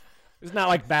 It's not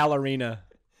like ballerina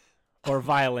or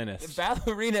violinist.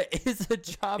 Ballerina is a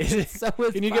job.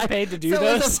 Can you get paid to do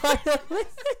those?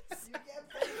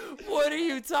 What are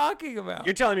you talking about?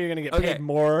 You're telling me you're going to get paid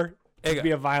more to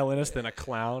be a violinist than a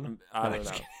clown? I don't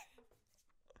know.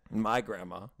 My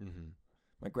grandma,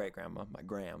 my great-grandma, my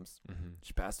Grams,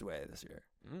 she passed away this year.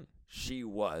 She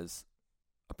was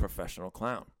a professional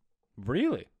clown.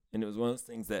 Really? And it was one of those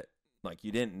things that, like,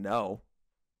 you didn't know.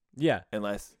 Yeah.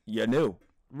 Unless you knew.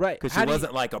 Right. Because she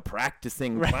wasn't, like, a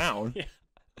practicing clown. Yeah.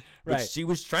 But she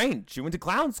was trained. She went to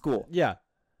clown school. Yeah.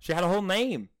 She had a whole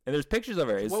name. And there's pictures of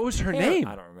her. What was her name?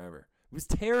 I don't remember. It was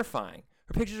terrifying.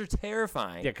 Her pictures are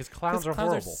terrifying. Yeah, because clowns are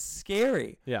horrible. Are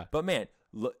scary. Yeah. But man,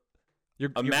 look.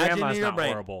 Your imagine grandma's in your not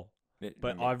brain. horrible,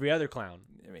 but every other clown.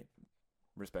 I mean,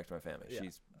 respect to my family. Yeah.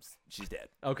 She's dead.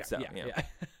 Okay. So, yeah.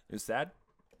 It was sad.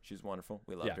 She's wonderful.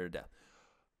 We loved her to death.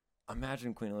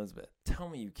 Imagine Queen Elizabeth. Tell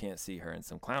me you can't see her in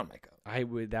some clown makeup.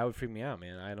 That would freak me out,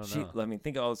 man. I don't know. I mean,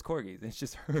 think of all those corgis. It's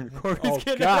just her and corgis Oh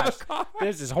getting out of a car.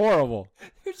 This is horrible.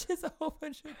 There's just a whole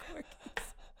bunch of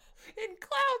corgis and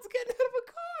clowns getting out of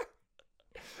a car.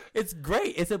 It's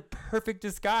great. It's a perfect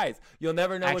disguise. You'll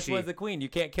never know which one's the queen. You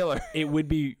can't kill her. It would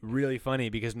be really funny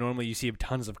because normally you see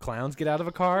tons of clowns get out of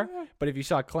a car, but if you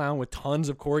saw a clown with tons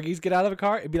of corgis get out of a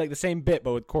car, it'd be like the same bit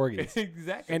but with corgis.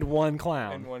 Exactly. And one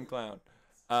clown.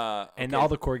 And all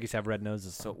the corgis have red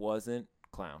noses. So it wasn't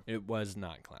clown. It was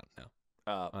not clown. No.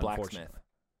 Blacksmith.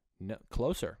 No,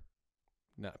 closer.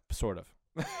 No, sort of.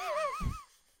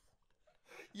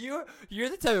 You're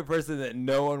the type of person that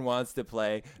no one wants to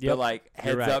play the like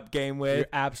heads up game with. You're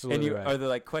absolutely right. Or the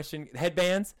like question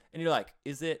headbands, and you're like,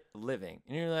 is it living?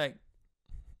 And you're like,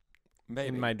 maybe.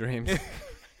 In my dreams.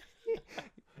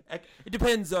 It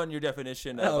depends on your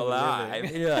definition of alive.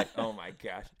 And you're like, oh my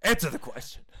gosh, answer the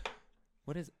question.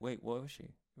 What was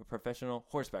she? A professional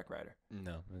horseback rider?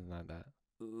 No, it's not that.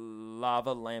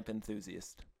 Lava lamp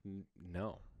enthusiast?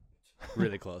 No.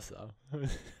 Really close though.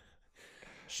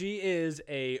 She is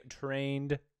a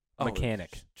trained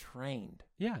mechanic. Trained?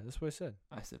 Yeah, that's what I said.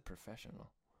 I said professional.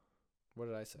 What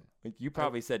did I say? You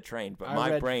probably said trained, but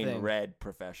my brain read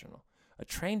professional. A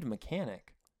trained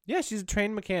mechanic? Yeah, she's a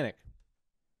trained mechanic.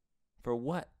 For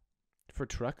what? For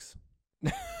trucks.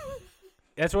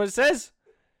 That's what it says.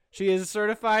 She is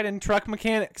certified in truck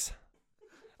mechanics.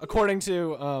 According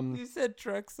to You said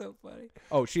truck so funny.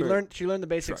 Oh, she learned the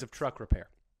basics of truck repair.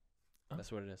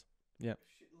 That's what it is. Yeah.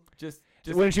 Just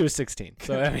when she was 16.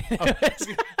 So I mean,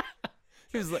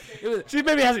 she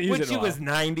maybe hasn't used it when she was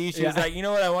 90. She was like, you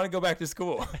know what? I want to go back to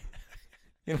school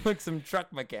and look some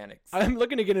truck mechanics. I'm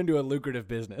looking to get into a lucrative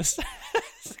business.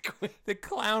 The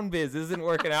clown biz isn't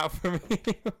working out for me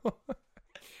anymore.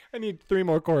 I need 3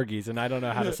 more corgis, and I don't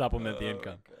know how to supplement the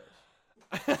income.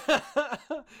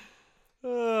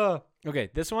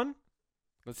 Okay, this one.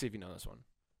 Let's see if you know this one.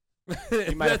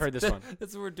 You might have heard this one.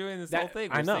 That's what we're doing this whole thing.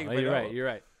 I know. You're right. You're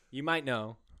right. You might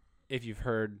know if you've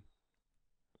heard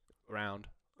round.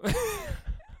 I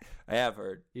have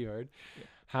heard. You heard? Yeah.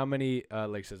 How many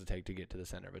licks does it take to get to the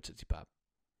center of a Tootsie Pop?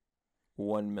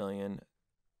 1,300,000.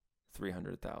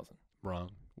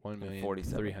 Wrong.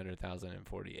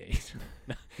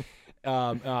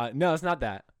 1,300,048. No, it's not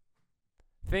that.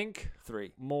 Think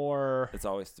 3 more. It's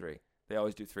always 3. They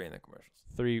always do 3 in the commercials.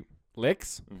 3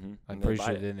 licks? Mm-hmm. I'm pretty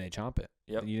sure then they chomp it.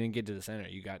 Yep. You didn't get to the center.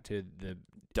 You got to the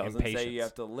Doesn't impatience. say you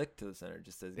have to lick to the center. It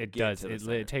just says it get does. To the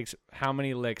center. It takes how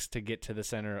many licks to get to the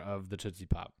center of the Tootsie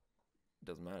Pop?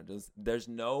 Doesn't matter. There's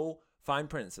no fine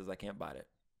print that says I can't bite it.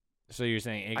 So you're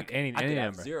saying any I could number.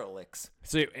 have 0 licks.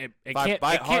 So it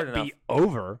can't be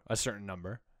over a certain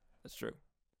number. That's true. It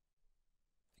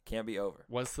can't be over.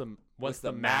 What's the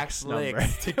max number?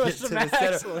 Licks to get to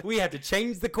the center? We have to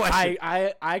change the question.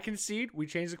 I concede. We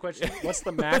change the question. What's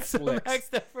the max licks? Max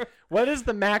number? What is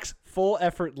the max full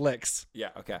effort licks? Yeah.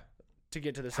 Okay. To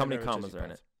get to the center. How many commas are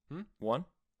in it? 1.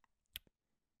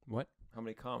 What? How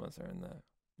many commas are in the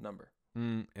number?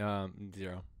 0.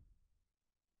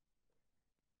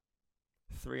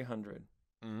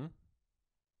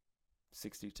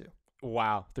 362.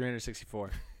 Wow,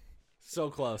 364. So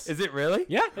close. Is it really?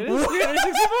 Yeah, it is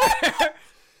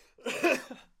 364.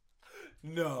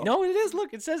 No, it is.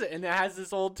 Look, it says it, and it has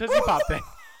this old Tootsie Pop thing.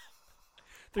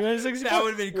 364. That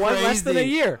would have been crazy. One less than a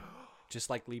year,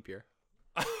 just like leap year.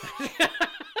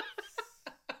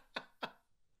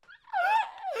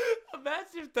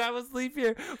 Imagine if that was leap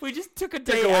year. We just took a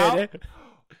day out.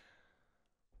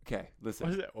 Okay, listen.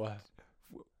 What is it? What?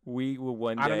 We will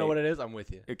one day. I don't know what it is. I'm with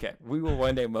you. Okay, we will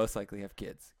one day most likely have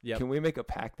kids. Yep. Can we make a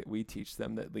pact that we teach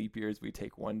them that leap years we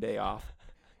take one day off,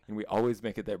 and we always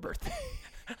make it their birthday?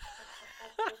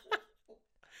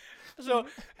 So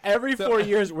every 4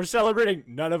 years, we're celebrating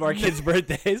none of our kids'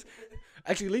 birthdays.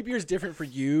 Actually, leap year is different for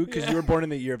you because you were born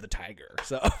in the year of the tiger.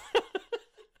 So I'd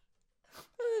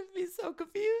be so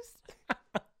confused.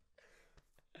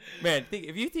 Man, think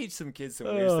if you teach some kids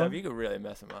some weird stuff, you could really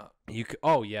mess them up.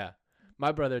 Oh yeah.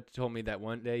 My brother told me that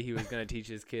one day he was going to teach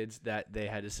his kids that they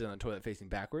had to sit on the toilet facing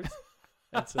backwards.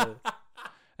 And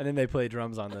then they play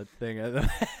drums on the thing.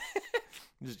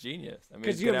 It's genius. I mean,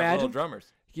 could you imagine? Little drummers.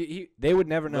 They would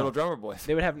never know. Little drummer boys.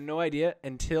 They would have no idea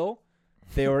until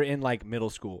they were in like middle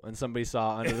school and somebody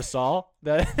saw under the stall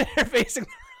that they're facing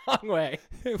wrong way.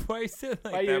 Why are you sitting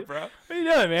like that, bro? What are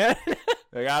you doing, man?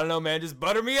 Like, I don't know, man. Just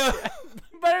butter me up.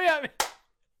 Butter me up.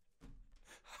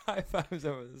 High fives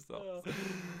over the sauce.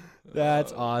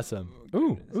 That's awesome.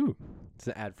 Ooh. It's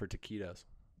an ad for taquitos.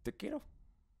 Taquito?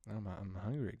 I'm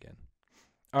hungry again.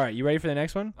 All right, you ready for the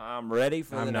next one? I'm ready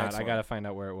for the next one. I got to find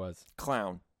out where it was.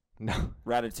 Clown. No.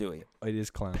 Ratatouille. It is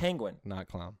clown. Penguin. Not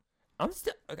clown. I'm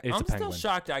still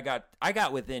shocked I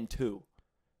got within 2.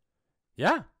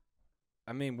 Yeah.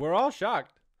 I mean, we're all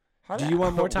shocked. Do you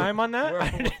want more time on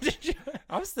that?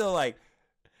 I'm still like,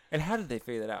 and how did they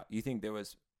figure that out? You think there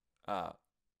was a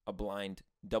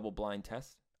double blind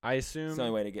test? I assume it's the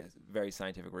only way to get very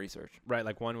scientific research. Right,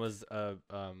 like one was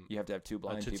you have to have 2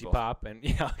 blind Tootsie people. Pop, and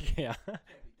yeah.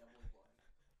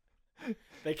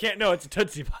 They can't know it's a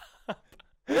Tootsie Pop.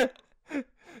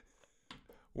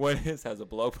 One has a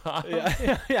blow pop.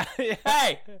 Yeah.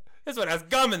 Hey, this one has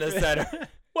gum in the center.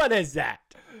 What is that?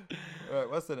 All right,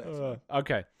 what's the next one?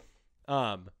 Okay.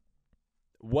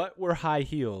 What were high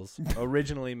heels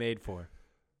originally made for?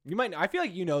 I feel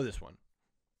like you know this one.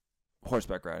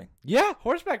 Horseback riding. Yeah,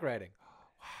 horseback riding. Wow.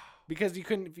 Because you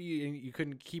couldn't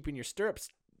keep in your stirrups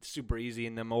super easy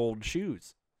in them old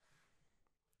shoes.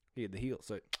 You had the heels,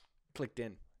 so it clicked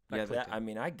in. I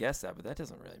mean, I guess that, but that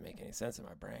doesn't really make any sense in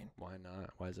my brain. Why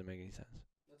not? Why does it make any sense?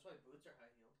 That's why boots are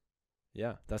high heeled.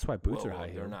 Yeah, that's why boots are high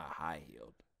heeled. They're not high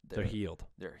heeled. They're heeled.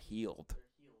 They're heeled.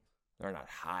 They're not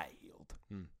high heeled.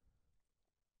 Hmm.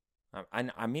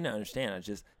 I mean, I understand. I was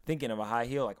just thinking of a high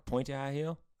heel, like a pointy high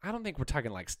heel. I don't think we're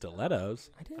talking like stilettos.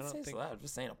 I didn't say stilettos. I'm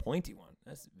just saying a pointy one.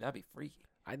 That'd be freaky.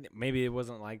 Maybe it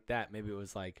wasn't like that. Maybe it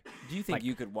was like. Do you think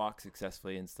you could walk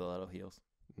successfully in stiletto heels?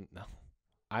 No.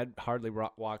 I'd hardly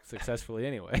walk successfully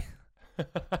anyway.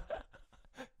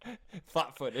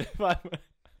 Flat-footed. All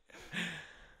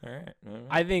right.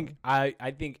 I think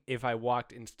if I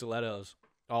walked in stilettos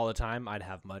all the time, I'd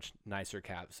have much nicer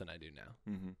calves than I do now.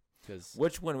 Mm-hmm. Because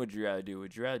which one would you rather do?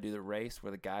 Would you rather do the race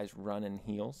where the guys run in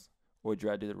heels, or would you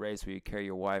rather do the race where you carry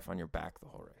your wife on your back the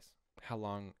whole race? How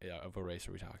long of a race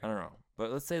are we talking? I don't know,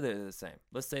 but let's say they're the same.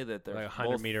 Let's say that they're like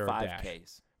 100-meter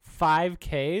 5Ks.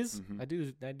 5Ks? Mm-hmm.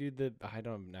 I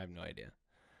have no idea.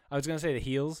 I was gonna say the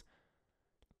heels,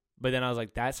 but then I was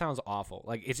like, that sounds awful.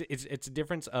 Like it's a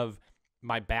difference of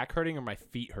my back hurting or my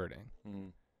feet hurting. Mm-hmm.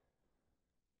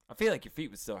 I feel like your feet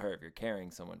would still hurt if you're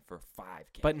carrying someone for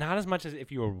 5K. But not as much as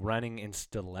if you were running in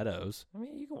stilettos. I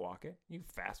mean, you can walk it. You can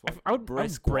fast walk. I would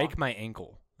break my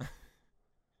ankle.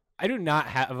 I do not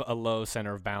have a low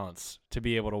center of balance to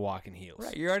be able to walk in heels.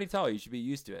 Right, you're already tall. You should be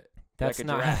used to it. That's like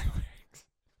not how it works.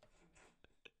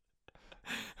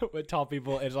 With tall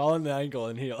people, it's all in the ankle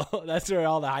and heel. That's where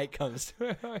all the height comes.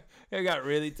 I got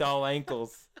really tall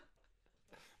ankles.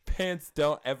 Pants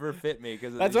don't ever fit me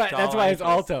because that's why it's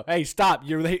alto. Hey, stop!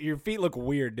 Your feet look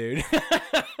weird, dude.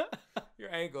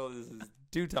 Your ankle is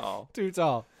too tall. Too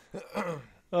tall.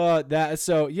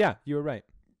 Yeah, you were right.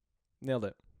 Nailed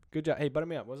it. Good job. Hey, butter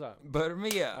me up. What's up? Butter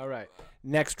me up. All right.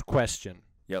 Next question.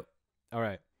 Yep. All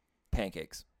right.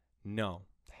 Pancakes. No.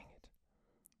 Dang it.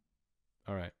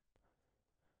 All right.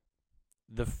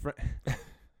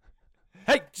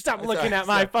 Hey, stop looking at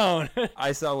my phone.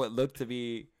 I saw what looked to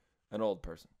be an old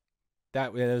person.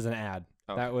 That was an ad.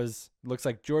 Okay. That looks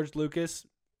like George Lucas,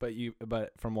 but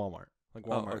from Walmart, like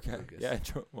Walmart. Oh, okay. Lucas. Yeah,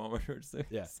 Walmart George Lucas.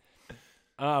 Yes.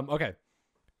 Okay.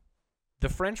 The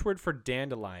French word for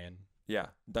dandelion. Yeah,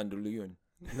 dandelion.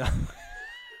 No.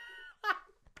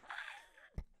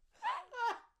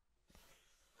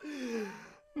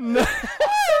 No.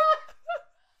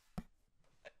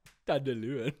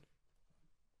 Dandelion.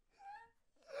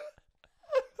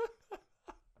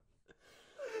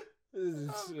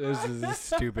 This is a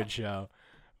stupid show.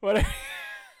 What?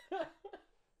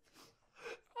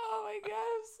 Oh my god,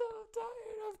 I'm so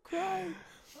tired of crying.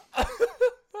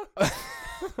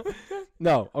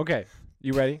 No. Okay.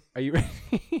 You ready? Are you ready?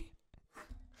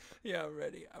 Yeah, I'm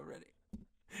ready.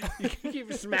 You can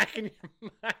keep smacking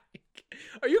your mic.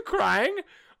 Are you crying?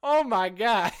 Oh my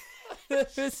god.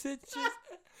 It just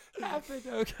happened.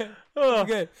 Okay. Oh.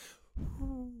 Good.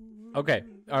 Okay.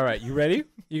 All right. You ready?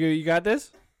 You got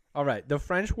this? All right. The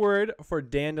French word for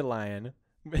dandelion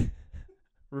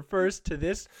refers to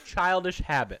this childish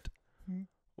habit.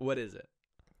 What is it?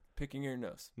 Picking your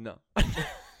nose. No.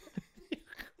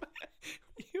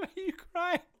 You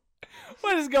crying?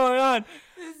 What is going on?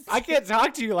 I can't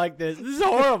talk to you like this. This is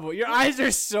horrible. Your eyes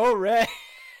are so red.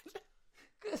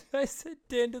 I said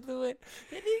dandelion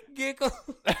and he giggled.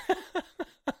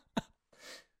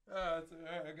 Oh, it's all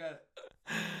right. I got it.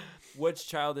 What's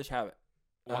childish habit?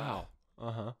 Wow.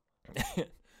 Uh-huh.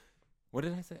 What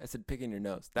did I say? I said picking your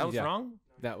nose. That was wrong?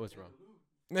 That was wrong.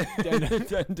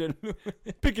 Dandelion.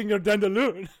 Picking your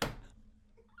dandelion.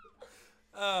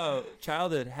 Oh,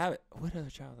 childhood habit. What other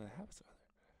childhood habits are there?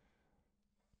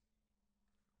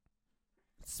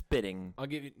 Spitting. I'll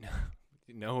give you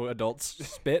no adults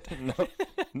spit.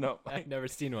 No. I've never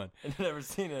seen one. I've never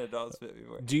seen an adult spit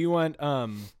before. Do you want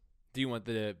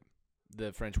the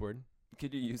French word?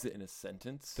 Could you use it in a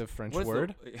sentence? The French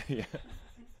word? Yeah.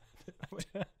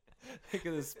 Think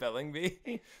of the spelling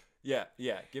bee. Yeah.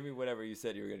 Give me whatever you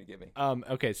said you were going to give me.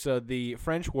 Okay, so the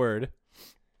French word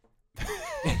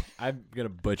I'm going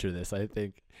to butcher this, I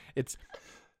think. It's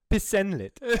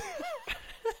pissenlit.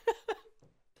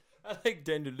 I like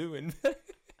dandelion.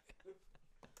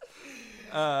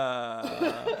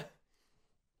 I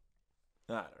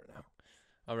don't know.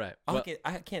 All right. Well,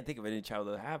 I can't think of any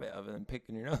childhood habit other than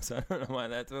picking your nose. I don't know why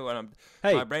that's what I'm.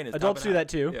 Hey, my brain is adults do that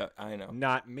too. Yeah, I know.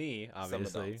 Not me,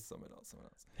 obviously. Some adults.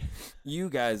 You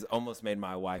guys almost made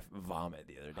my wife vomit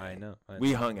the other day. I know.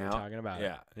 We hung out talking about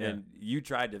it. Yeah, and you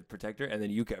tried to protect her, and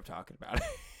then you kept talking about it.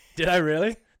 Did I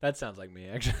really? That sounds like me,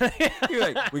 actually.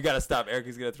 You're like, we got to stop.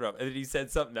 Erica's gonna throw up, and then you said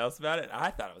something else about it. I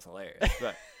thought it was hilarious,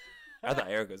 but I thought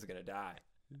Erica was gonna die.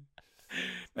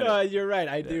 No, you're right.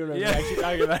 I do remember actually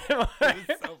talking about it.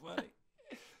 It's so funny.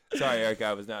 Sorry, Erica.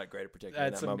 I was not great at protecting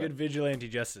That's that some moment. good vigilante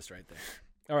justice right there.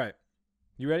 All right.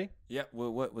 You ready? Yeah.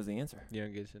 Well, what was the answer? You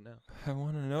don't get to know. I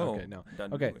want to know. Okay, no.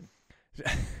 Done Okay. doing.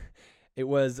 It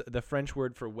was the French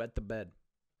word for wet the bed.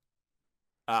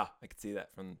 Ah, I could see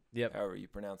that from Yep. however you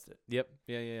pronounced it. Yep.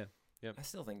 Yeah. I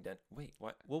still think that. Wait,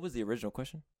 what? What was the original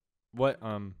question? What? I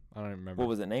don't remember. What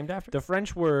was it named after? The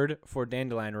French word for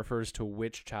dandelion refers to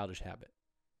which childish habit?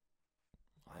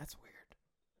 Oh, that's weird.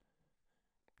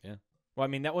 Well, I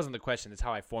mean, that wasn't the question. It's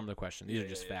how I formed the question. These are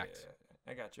just facts.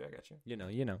 Yeah. I got you. You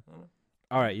know. Uh-huh.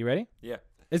 All right, you ready? Yeah.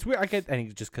 It's weird. I think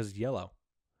it's just because it's yellow.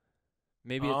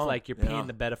 Maybe it's like you're peeing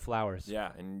the bed of flowers.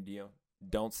 Yeah, and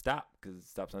don't stop because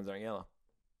stop signs aren't yellow.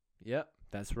 Yep,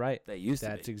 that's right. They used to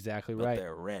be. That's exactly but right.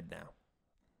 They're red now.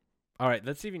 All right,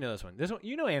 let's see if you know this one. This one,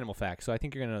 you know animal facts, so I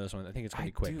think you're gonna know this one. I think it's gonna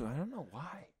be quick. I don't know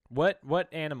why. What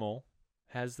animal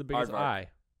has the biggest Aardvark. eye?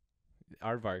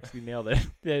 Aardvarks, you nailed it.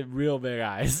 They had real big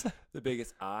eyes The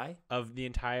biggest eye? of the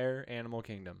entire animal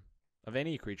kingdom, of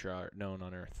any creature known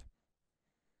on Earth.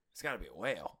 It's got to be a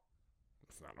whale.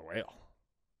 It's not a whale.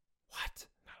 What?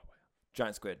 Not a whale.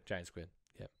 Giant squid. Giant squid.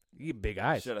 Yep. You get big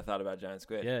eyes. Should have thought about giant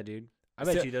squid. Yeah, dude. I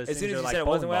bet you those as things soon as are you like said it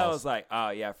bowling wasn't whale, I balls. was like, oh,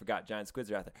 yeah, I forgot. Giant squids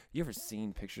are out there. You ever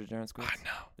seen pictures of giant squids? I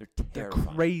know. They're They're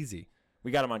terrifying. crazy.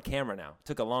 We got them on camera now. It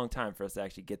took a long time for us to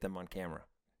actually get them on camera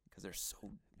because they're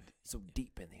so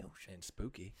deep in the ocean. And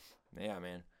spooky. Yeah,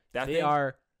 man.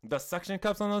 The suction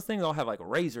cups on those things all have like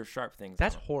razor sharp things.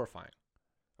 That's on them. horrifying.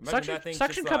 Imagine that thing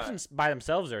Suction just, cups by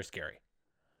themselves are scary.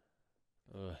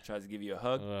 Ugh. tries to give you a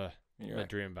hug. Ugh. And I'm you're gonna like,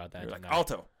 dream about that. you're like tonight.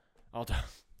 Alto.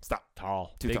 Stop.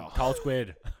 Tall. Too Big, tall. Tall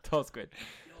squid. Tall squid.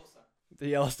 The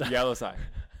yellow stuff. Yellow side.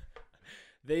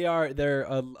 They're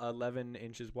 11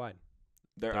 inches wide.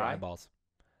 Their Their eye. eyeballs.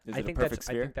 Is I it think a perfect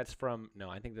sphere? I think that's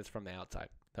from the outside.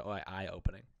 The eye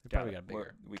opening. They probably got a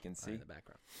bigger We can eye see. in the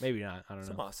background. Maybe not. I don't It's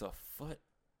know. almost a foot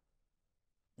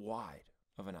wide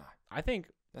of an eye. I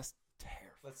think. That's terrifying.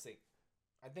 Let's see.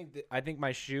 I think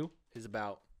my shoe is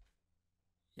about.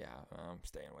 Yeah, I'm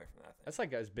staying away from that thing. That's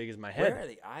like as big as my head. Where are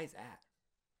the eyes at?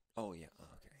 Oh yeah. Oh,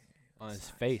 okay. On his Sides.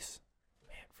 face.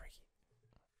 Man, freaky.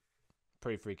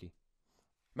 Pretty freaky.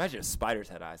 Imagine if spiders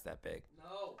had eyes that big.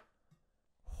 No.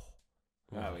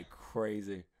 That would be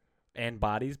crazy. And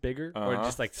bodies bigger, or Uh-huh.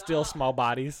 just like still small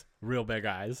bodies, real big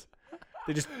eyes.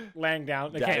 They just laying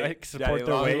down. They can't like support daddy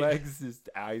their long weight. legs, just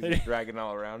eyes just dragging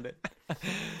all around it.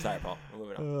 Sorry, Paul. We're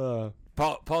moving on.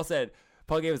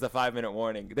 Paul gave us a 5-minute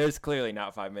warning. There's clearly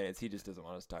not 5 minutes. He just doesn't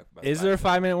want us to talk about it. Is there a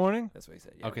 5-minute warning? That's what he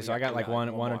said. Yeah, Okay, we so I got like we one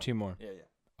or more. two more. Yeah.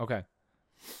 Okay.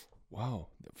 Wow,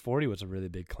 40 was a really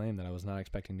big claim that I was not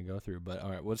expecting to go through. But all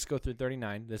right, let's go through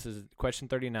 39. This is question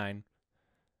 39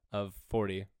 of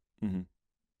 40. Mm-hmm.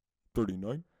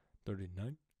 39.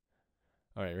 39.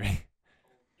 All right, ready?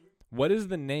 What is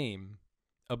the name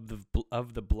of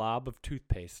the blob of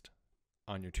toothpaste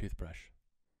on your toothbrush?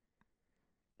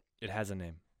 It has a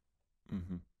name.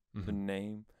 Mm-hmm. The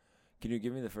name. Can you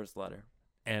give me the first letter?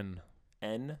 N.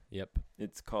 N. Yep.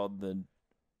 It's called the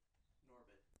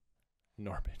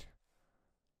Norbit.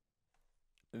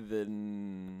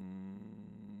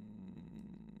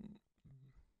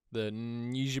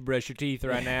 You should brush your teeth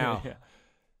right now. Yeah.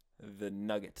 The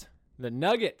nugget. The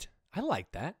nugget. I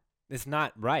like that. It's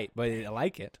not right, but I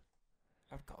like it.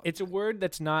 I've called It's a word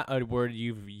that's not a word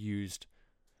you've used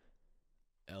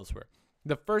elsewhere.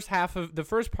 The first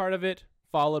part of it,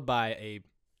 followed by a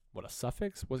what, a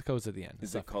suffix? What goes at the end?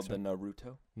 Is it called the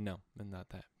Naruto? No, not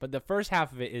that. But the first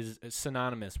half of it is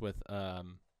synonymous with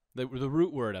the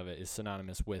root word of it is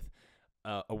synonymous with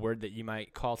a word that you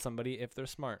might call somebody if they're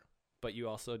smart, but you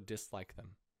also dislike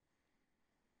them.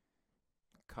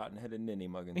 Cotton-headed ninny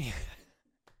muggins.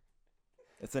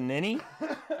 It's a ninny?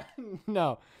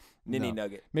 No. Ninny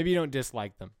nugget. Maybe you don't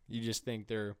dislike them. You just think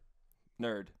they're...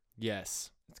 Nerd. Yes.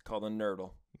 It's called a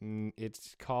nerdle.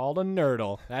 It's called a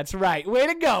nerdle. That's right. Way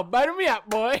to go. Butter me up,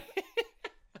 boy.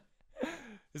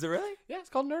 Is it really? Yeah, it's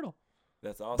called nerdle.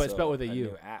 That's also but spelled with a U.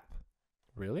 new app.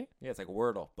 Really? Yeah, it's like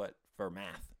Wordle, but for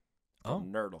math.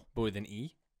 Nerdle. But with an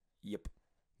E? Yep.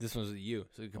 This one's with a U,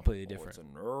 so it's completely different. It's a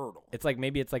nerdle. It's like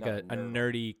maybe it's like a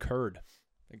nerdy curd.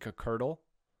 Like a curdle.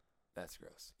 That's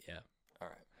gross. Yeah.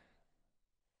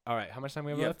 All right. How much time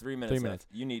we have left? left? 3 minutes. 3 minutes.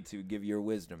 You need to give your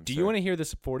wisdom. Do you want to hear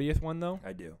this 40th one, though?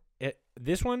 I do.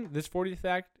 This 40th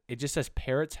fact, it just says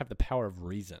parrots have the power of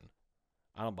reason.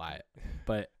 I don't buy it.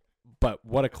 But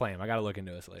what a claim. I got to look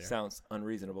into this later. Sounds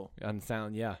unreasonable.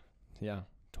 Yeah. Yeah,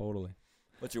 totally.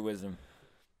 What's your wisdom?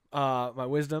 My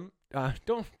wisdom,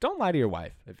 don't lie to your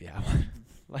wife if you have one.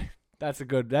 Like that's a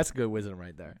good wisdom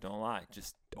right there. Don't lie.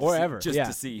 Just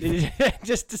deceive.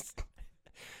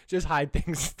 Just hide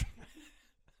things.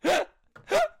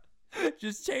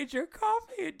 Just change your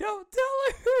coffee and don't tell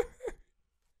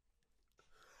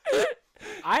her.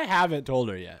 I haven't told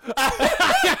her yet.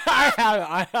 I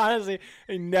haven't. I honestly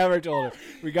never told her.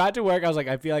 We got to work. I was like,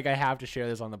 I feel like I have to share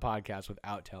this on the podcast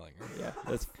without telling her.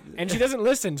 Yeah. And she doesn't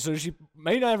listen, so she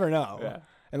may never know. Yeah.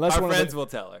 Unless our friends will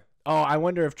tell her. Oh, I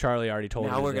wonder if Charlie already told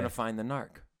her. Now we're going to find the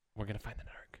narc. We're going to find the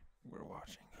narc. We're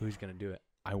watching. Who's going to do it?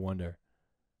 I wonder.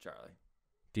 Charlie.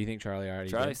 Do you think Charlie already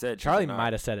Charlie did? said Charlie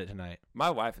might have said it tonight. My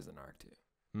wife is a narc, too.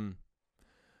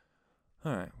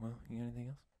 All right. Well, you got anything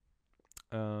else?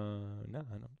 No,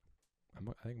 I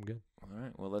don't. I think I'm good. All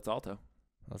right. Well, let's alto.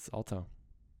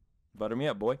 Butter me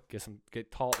up, boy.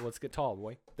 Get tall. Let's get tall,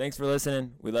 boy. Thanks for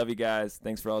listening. We love you guys.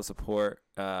 Thanks for all the support.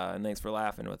 And thanks for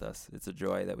laughing with us. It's a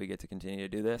joy that we get to continue to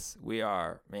do this. We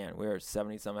are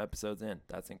 70 some episodes in.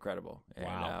 That's incredible. And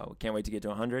we can't wait to get to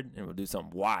 100 and we'll do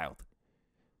something wild.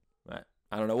 But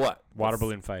I don't know what. Water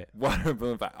balloon fight.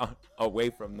 Away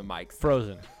from the mics.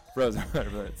 Frozen water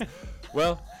balloons.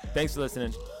 Well, thanks for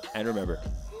listening. And remember,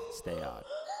 stay odd.